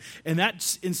ground. And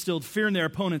that instilled fear in their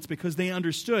opponents because they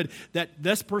understood that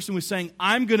this person was saying,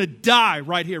 I'm going to die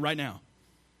right here, right now.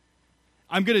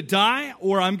 I'm going to die,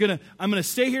 or I'm going to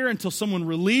stay here until someone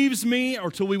relieves me or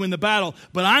till we win the battle.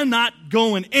 But I'm not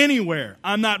going anywhere.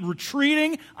 I'm not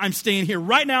retreating. I'm staying here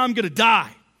right now. I'm going to die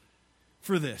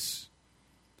for this.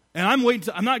 And I'm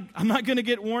not going to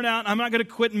get worn out. I'm not going to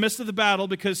quit in the midst of the battle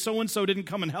because so-and-so didn't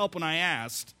come and help when I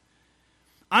asked.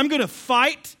 I'm going to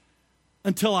fight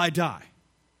until I die.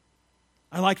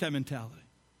 I like that mentality.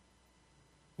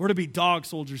 We're to be dog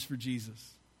soldiers for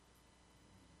Jesus.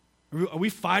 Are we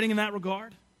fighting in that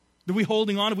regard? Are we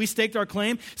holding on? Have we staked our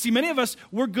claim? See, many of us,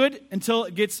 we're good until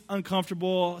it gets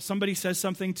uncomfortable. Somebody says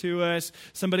something to us.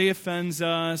 Somebody offends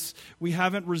us. We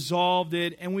haven't resolved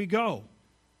it, and we go.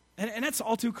 And that's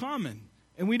all too common.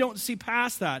 And we don't see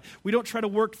past that. We don't try to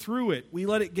work through it. We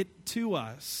let it get to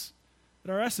us at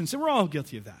our essence. And we're all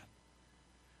guilty of that.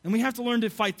 And we have to learn to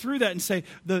fight through that and say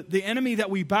the enemy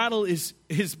that we battle is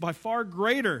by far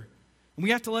greater. And we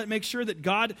have to make sure that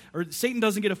God or Satan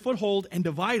doesn't get a foothold and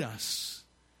divide us.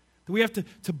 That we have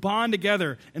to bond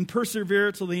together and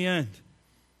persevere till the end,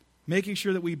 making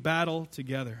sure that we battle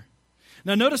together.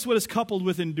 Now notice what is coupled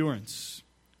with endurance.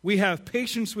 We have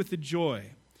patience with the joy.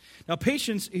 Now,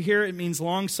 patience here, it means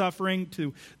long-suffering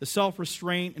to the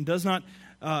self-restraint and does not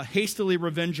hastily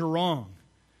revenge a wrong.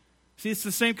 See, it's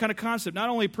the same kind of concept. Not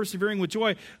only persevering with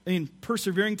joy,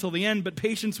 persevering till the end, but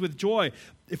patience with joy.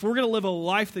 If we're going to live a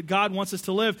life that God wants us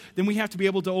to live, then we have to be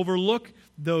able to overlook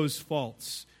those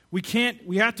faults. We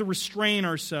have to restrain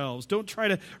ourselves. Don't try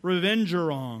to revenge a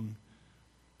wrong.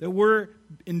 That we're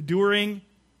enduring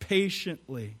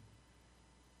patiently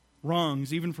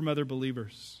wrongs, even from other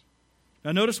believers.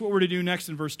 Now notice what we're to do next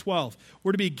in verse 12.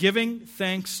 We're to be giving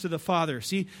thanks to the Father.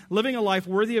 See, living a life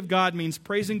worthy of God means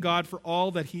praising God for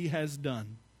all that He has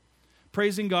done.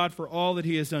 Praising God for all that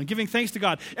He has done. Giving thanks to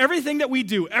God. Everything that we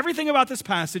do, everything about this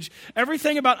passage,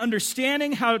 everything about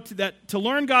understanding how to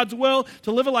learn God's will,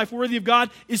 to live a life worthy of God,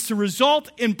 is to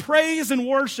result in praise and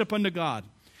worship unto God.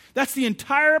 That's the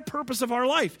entire purpose of our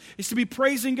life, is to be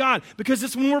praising God. Because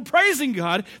it's when we're praising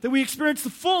God that we experience the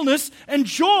fullness and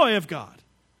joy of God.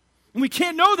 And we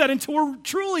can't know that until we're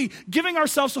truly giving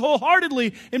ourselves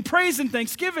wholeheartedly in praise and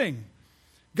thanksgiving.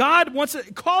 God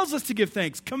calls us to give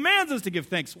thanks, commands us to give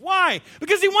thanks. Why?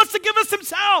 Because he wants to give us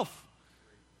himself.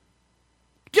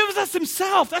 Gives us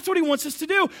himself. That's what he wants us to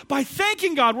do. By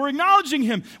thanking God, we're acknowledging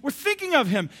him. We're thinking of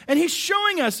him. And he's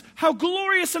showing us how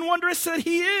glorious and wondrous that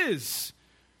he is.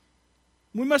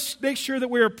 We must make sure that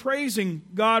we are praising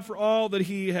God for all that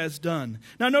he has done.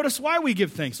 Now notice why we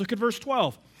give thanks. Look at verse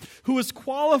 12. Who has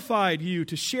qualified you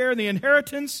to share in the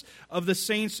inheritance of the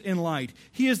saints in light.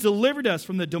 He has delivered us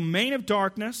from the domain of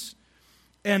darkness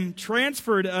and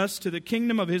transferred us to the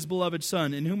kingdom of his beloved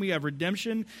Son, in whom we have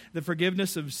redemption, the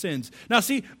forgiveness of sins. Now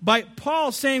see, by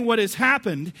Paul saying what has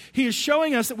happened, he is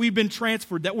showing us that we've been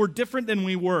transferred, that we're different than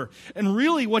we were. And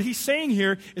really what he's saying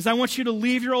here is, I want you to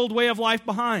leave your old way of life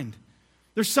behind.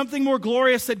 There's something more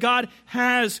glorious that God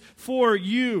has for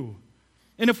you.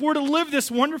 And if we're to live this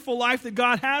wonderful life that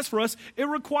God has for us, it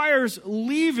requires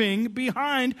leaving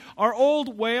behind our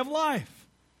old way of life.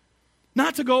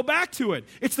 Not to go back to it.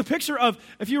 It's the picture of,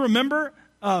 if you remember,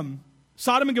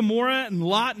 Sodom and Gomorrah and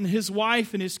Lot and his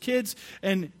wife and his kids,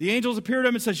 and the angels appear to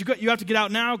him and says, you have to get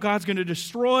out now. God's going to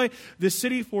destroy this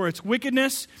city for its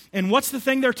wickedness. And what's the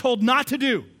thing they're told not to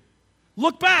do?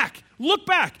 Look back. Look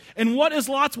back. And what does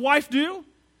Lot's wife do?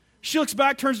 She looks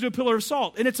back, turns into a pillar of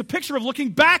salt. And it's a picture of looking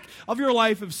back of your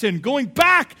life of sin, going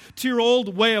back to your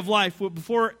old way of life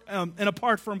before and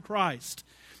apart from Christ.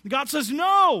 God says,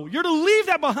 no, you're to leave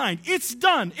that behind. It's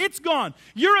done. It's gone.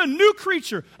 You're a new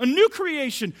creature, a new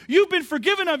creation. You've been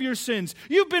forgiven of your sins.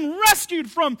 You've been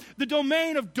rescued from the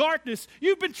domain of darkness.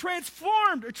 You've been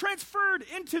transformed or transferred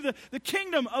into the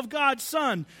kingdom of God's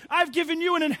Son. I've given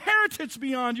you an inheritance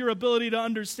beyond your ability to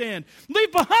understand.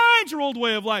 Leave behind your old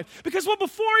way of life, because what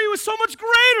before you is so much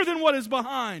greater than what is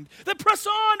behind. Then press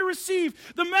on to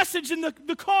receive the message and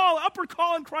the call, upward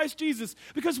call in Christ Jesus,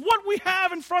 because what we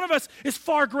have in front of us is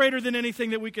far greater than anything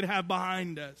that we could have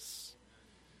behind us.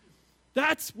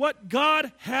 That's what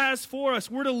God has for us.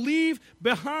 We're to leave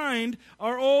behind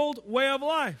our old way of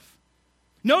life.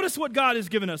 Notice what God has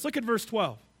given us. Look at verse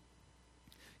 12.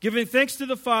 Giving thanks to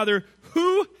the Father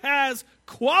who has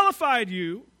qualified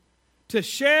you to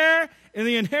share in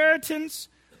the inheritance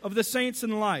of the saints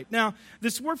in light. Now,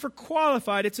 this word for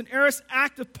qualified, it's an aorist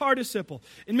active participle.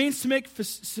 It means to make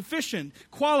sufficient,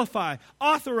 qualify,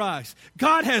 authorize.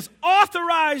 God has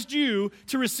authorized you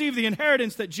to receive the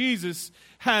inheritance that Jesus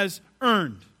has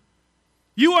earned.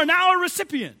 You are now a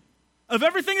recipient of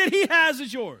everything that he has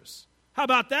is yours. How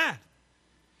about that?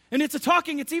 And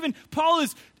Paul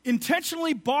is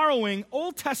intentionally borrowing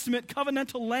Old Testament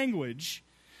covenantal language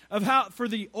of how for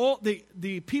the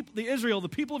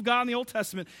people of God in the Old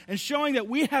Testament, and showing that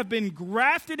we have been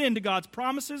grafted into God's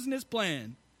promises and his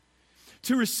plan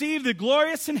to receive the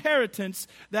glorious inheritance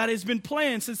that has been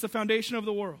planned since the foundation of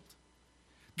the world.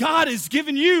 God has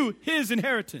given you his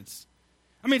inheritance.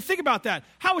 I mean, think about that.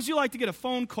 How would you like to get a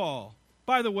phone call?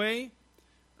 By the way,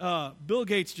 Bill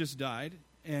Gates just died,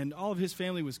 and all of his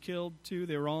family was killed too.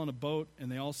 They were all on a boat,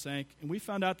 and they all sank. And we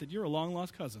found out that you're a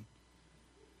long-lost cousin.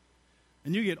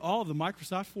 And you get all of the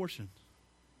Microsoft fortune.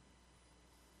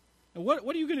 Now,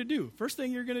 what are you going to do? First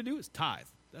thing you're going to do is tithe.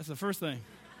 That's the first thing.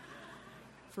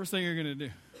 First thing you're going to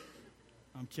do.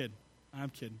 I'm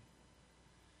kidding.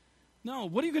 No,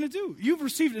 what are you going to do? You've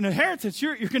received an inheritance.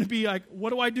 You're going to be like, what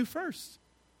do I do first?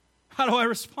 How do I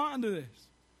respond to this?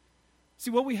 See,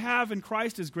 what we have in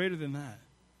Christ is greater than that.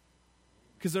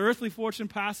 Because the earthly fortune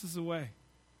passes away.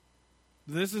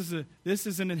 This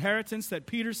is an inheritance that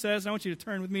Peter says. I want you to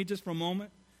turn with me just for a moment.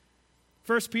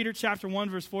 1 Peter chapter 1,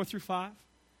 verse 4 through 5.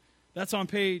 That's on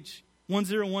page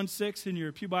 1016 in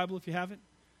your Pew Bible if you have it.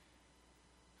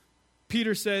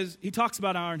 Peter says, he talks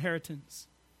about our inheritance.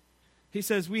 He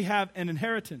says we have an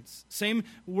inheritance, same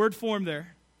word form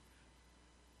there,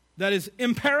 that is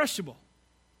imperishable,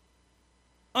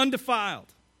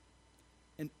 undefiled,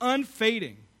 and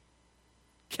unfading,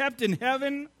 kept in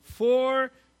heaven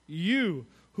for you,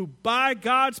 who by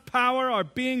God's power are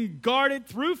being guarded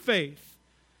through faith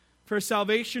for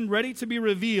salvation ready to be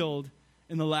revealed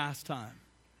in the last time.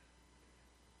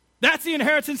 That's the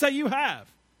inheritance that you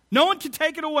have. No one can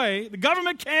take it away. The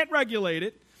government can't regulate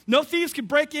it. No thieves can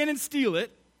break in and steal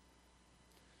it.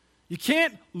 You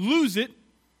can't lose it.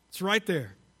 It's right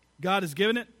there. God has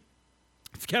given it.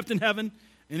 It's kept in heaven,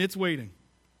 and it's waiting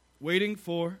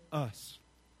for us.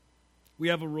 We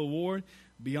have a reward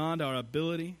beyond our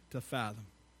ability to fathom.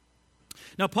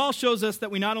 Now, Paul shows us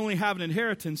that we not only have an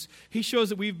inheritance, he shows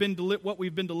that what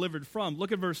we've been delivered from.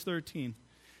 Look at verse 13.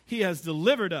 He has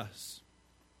delivered us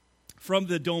from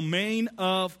the domain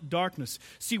of darkness.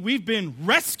 See, we've been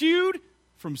rescued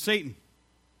from Satan.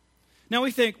 Now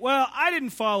we think, well, I didn't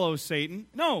follow Satan.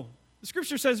 No, the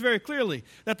Scripture says very clearly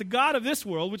that the God of this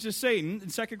world, which is Satan, in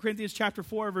 2 Corinthians chapter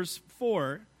 4, verse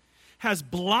 4, has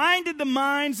blinded the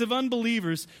minds of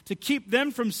unbelievers to keep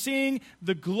them from seeing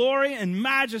the glory and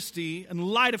majesty and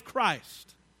light of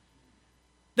Christ.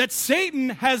 That Satan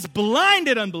has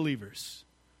blinded unbelievers.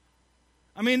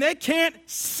 I mean, they can't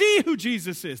see who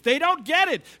Jesus is. They don't get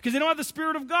it because they don't have the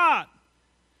Spirit of God.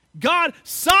 God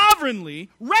sovereignly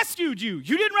rescued you.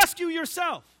 You didn't rescue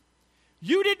yourself.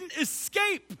 You didn't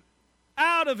escape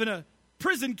out of a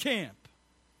prison camp.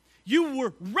 You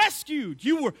were rescued.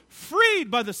 You were freed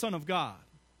by the Son of God.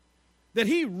 That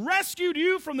He rescued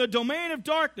you from the domain of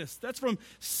darkness. That's from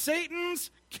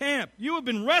Satan's camp. You have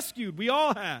been rescued. We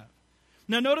all have.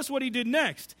 Now notice what He did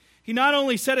next. He not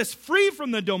only set us free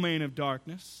from the domain of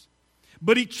darkness,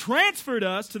 but He transferred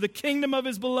us to the kingdom of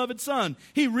His beloved Son.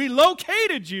 He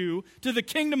relocated you to the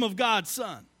kingdom of God's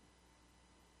Son.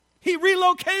 He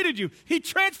relocated you. He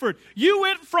transferred. You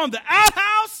went from the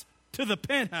outhouse to the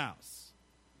penthouse,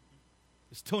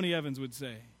 as Tony Evans would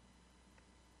say.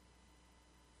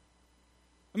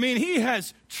 I mean, He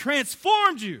has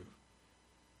transformed you.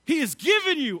 He has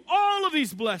given you all of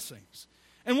these blessings.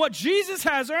 And what Jesus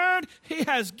has earned, He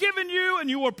has given you, and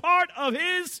you are part of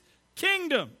His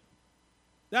kingdom.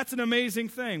 That's an amazing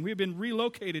thing. We've been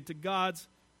relocated to God's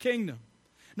kingdom.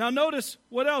 Now notice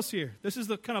what else here. This is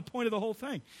the kind of point of the whole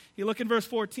thing. You look in verse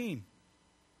 14.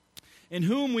 In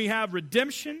whom we have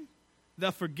redemption,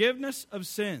 the forgiveness of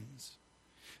sins.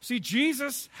 See,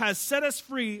 Jesus has set us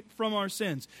free from our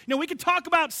sins. You know, we can talk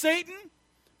about Satan,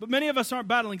 but many of us aren't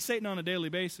battling Satan on a daily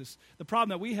basis. The problem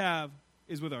that we have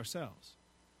is with ourselves.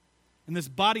 And this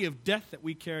body of death that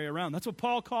we carry around. That's what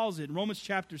Paul calls it in Romans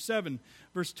chapter 7,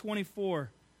 verse 24.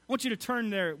 I want you to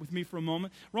turn there with me for a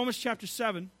moment. Romans chapter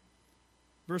 7,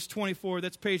 verse 24.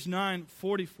 That's page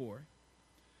 944.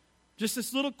 Just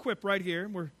this little quip right here.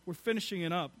 We're finishing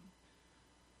it up,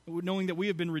 knowing that we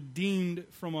have been redeemed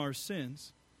from our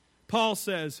sins. Paul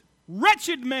says,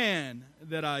 "Wretched man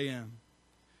that I am,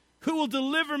 who will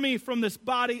deliver me from this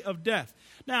body of death?"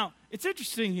 Now, it's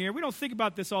interesting here. We don't think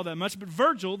about this all that much, but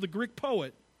Virgil, the Greek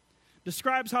poet,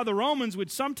 describes how the Romans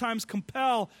would sometimes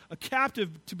compel a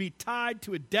captive to be tied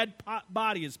to a dead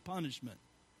body as punishment.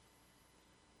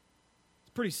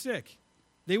 It's pretty sick.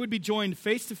 They would be joined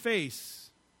face to face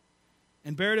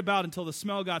and buried about until the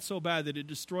smell got so bad that it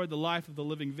destroyed the life of the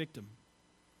living victim.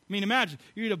 I mean, imagine,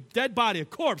 you eat a dead body, a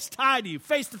corpse tied to you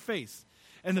face to face,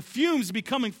 and the fumes be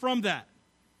coming from that,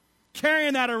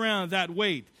 carrying that around, that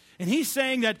weight. And he's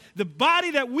saying that the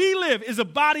body that we live is a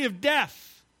body of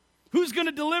death. Who's going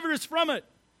to deliver us from it?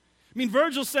 I mean,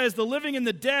 Virgil says the living and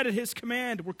the dead at his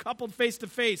command were coupled face to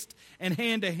face and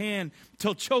hand to hand,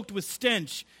 till choked with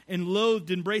stench and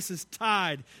loathed embraces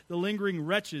tied, the lingering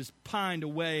wretches pined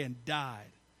away and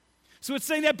died. So it's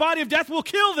saying that body of death will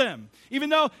kill them. Even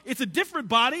though it's a different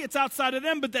body, it's outside of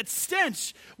them, but that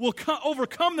stench will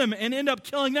overcome them and end up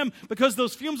killing them because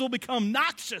those fumes will become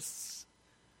noxious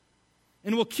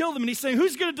and will kill them. And he's saying,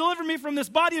 who's going to deliver me from this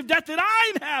body of death that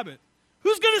I inhabit?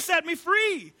 Who's going to set me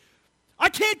free? I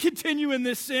can't continue in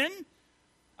this sin.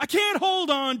 I can't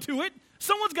hold on to it.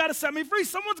 Someone's got to set me free.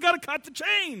 Someone's got to cut the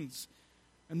chains.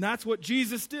 And that's what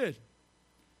Jesus did.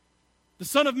 The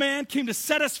Son of Man came to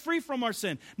set us free from our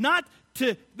sin. Not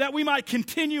that we might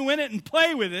continue in it and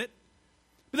play with it,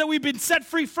 but that we've been set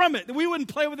free from it, that we wouldn't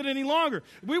play with it any longer.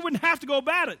 We wouldn't have to go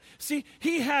about it. See,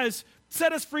 He has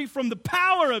set us free from the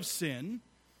power of sin.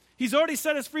 He's already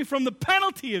set us free from the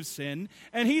penalty of sin,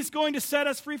 and He's going to set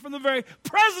us free from the very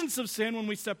presence of sin when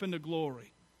we step into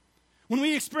glory. When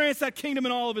we experience that kingdom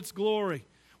in all of its glory.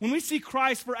 When we see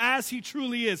Christ for as He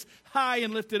truly is, high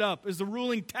and lifted up, as the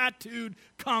ruling tattooed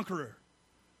conqueror.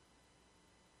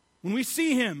 When we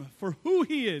see Him for who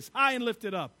He is, high and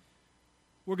lifted up,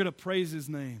 we're going to praise His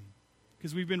name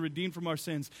because we've been redeemed from our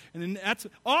sins. And then that's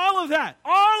all of that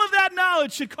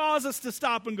knowledge should cause us to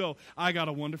stop and go, I got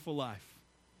a wonderful life.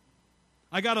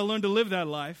 I got to learn to live that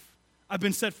life. I've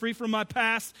been set free from my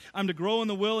past. I'm to grow in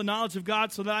the will and knowledge of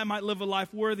God so that I might live a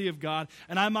life worthy of God,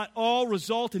 and I might all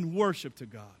result in worship to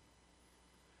God.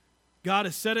 God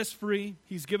has set us free.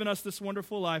 He's given us this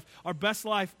wonderful life. Our best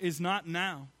life is not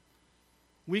now.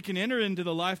 We can enter into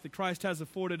the life that Christ has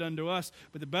afforded unto us,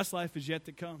 but the best life is yet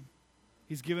to come.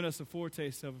 He's given us a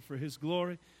foretaste of it for His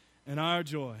glory and our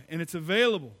joy. And it's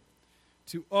available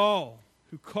to all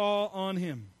who call on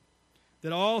Him,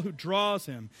 that all who draws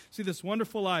Him. See, this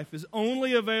wonderful life is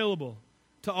only available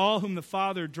to all whom the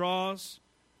Father draws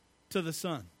to the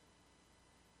Son.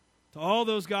 To all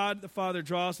those God the Father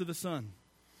draws to the Son.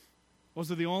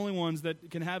 Those are the only ones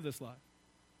that can have this life.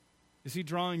 Is he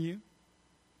drawing you?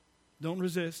 Don't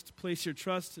resist. Place your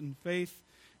trust and faith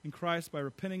in Christ by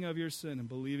repenting of your sin and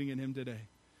believing in him today,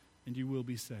 and you will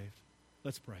be saved.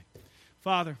 Let's pray.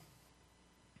 Father,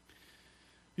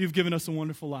 you've given us a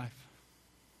wonderful life.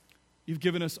 You've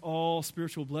given us all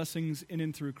spiritual blessings in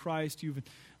and through Christ. You've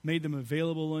made them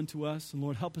available unto us. And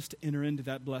Lord, help us to enter into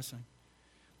that blessing.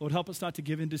 Lord, help us not to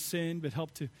give in to sin, but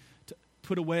help to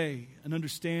put away and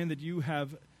understand that you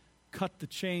have cut the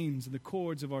chains and the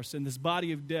cords of our sin, this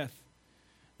body of death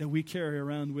that we carry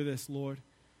around with us, Lord,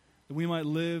 that we might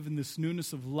live in this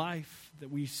newness of life,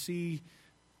 that we see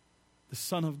the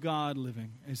Son of God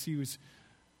living as he was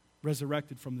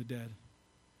resurrected from the dead.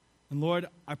 And Lord,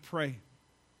 I pray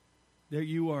that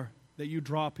you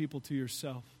draw people to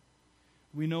yourself.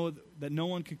 We know that no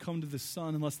one can come to the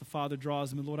Son unless the Father draws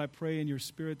them. And Lord, I pray in your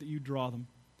Spirit that you draw them,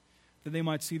 that they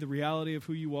might see the reality of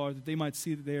who you are, that they might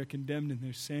see that they are condemned in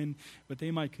their sin, but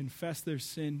they might confess their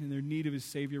sin and their need of his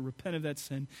Savior, repent of that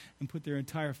sin, and put their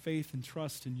entire faith and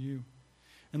trust in you.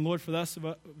 And Lord, for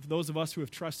those of us who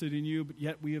have trusted in you, but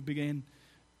yet we've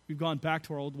gone back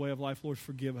to our old way of life, Lord,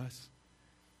 forgive us.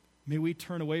 May we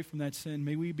turn away from that sin.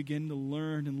 May we begin to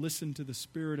learn and listen to the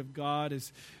Spirit of God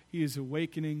as he is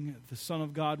awakening the Son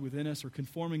of God within us, or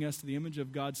conforming us to the image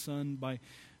of God's Son by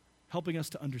helping us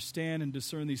to understand and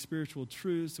discern these spiritual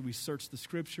truths as we search the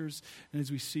Scriptures and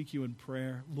as we seek you in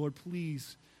prayer. Lord,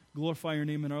 please glorify your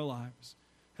name in our lives.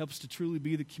 Help us to truly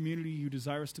be the community you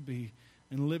desire us to be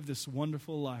and live this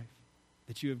wonderful life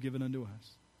that you have given unto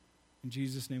us. In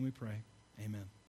Jesus' name we pray. Amen.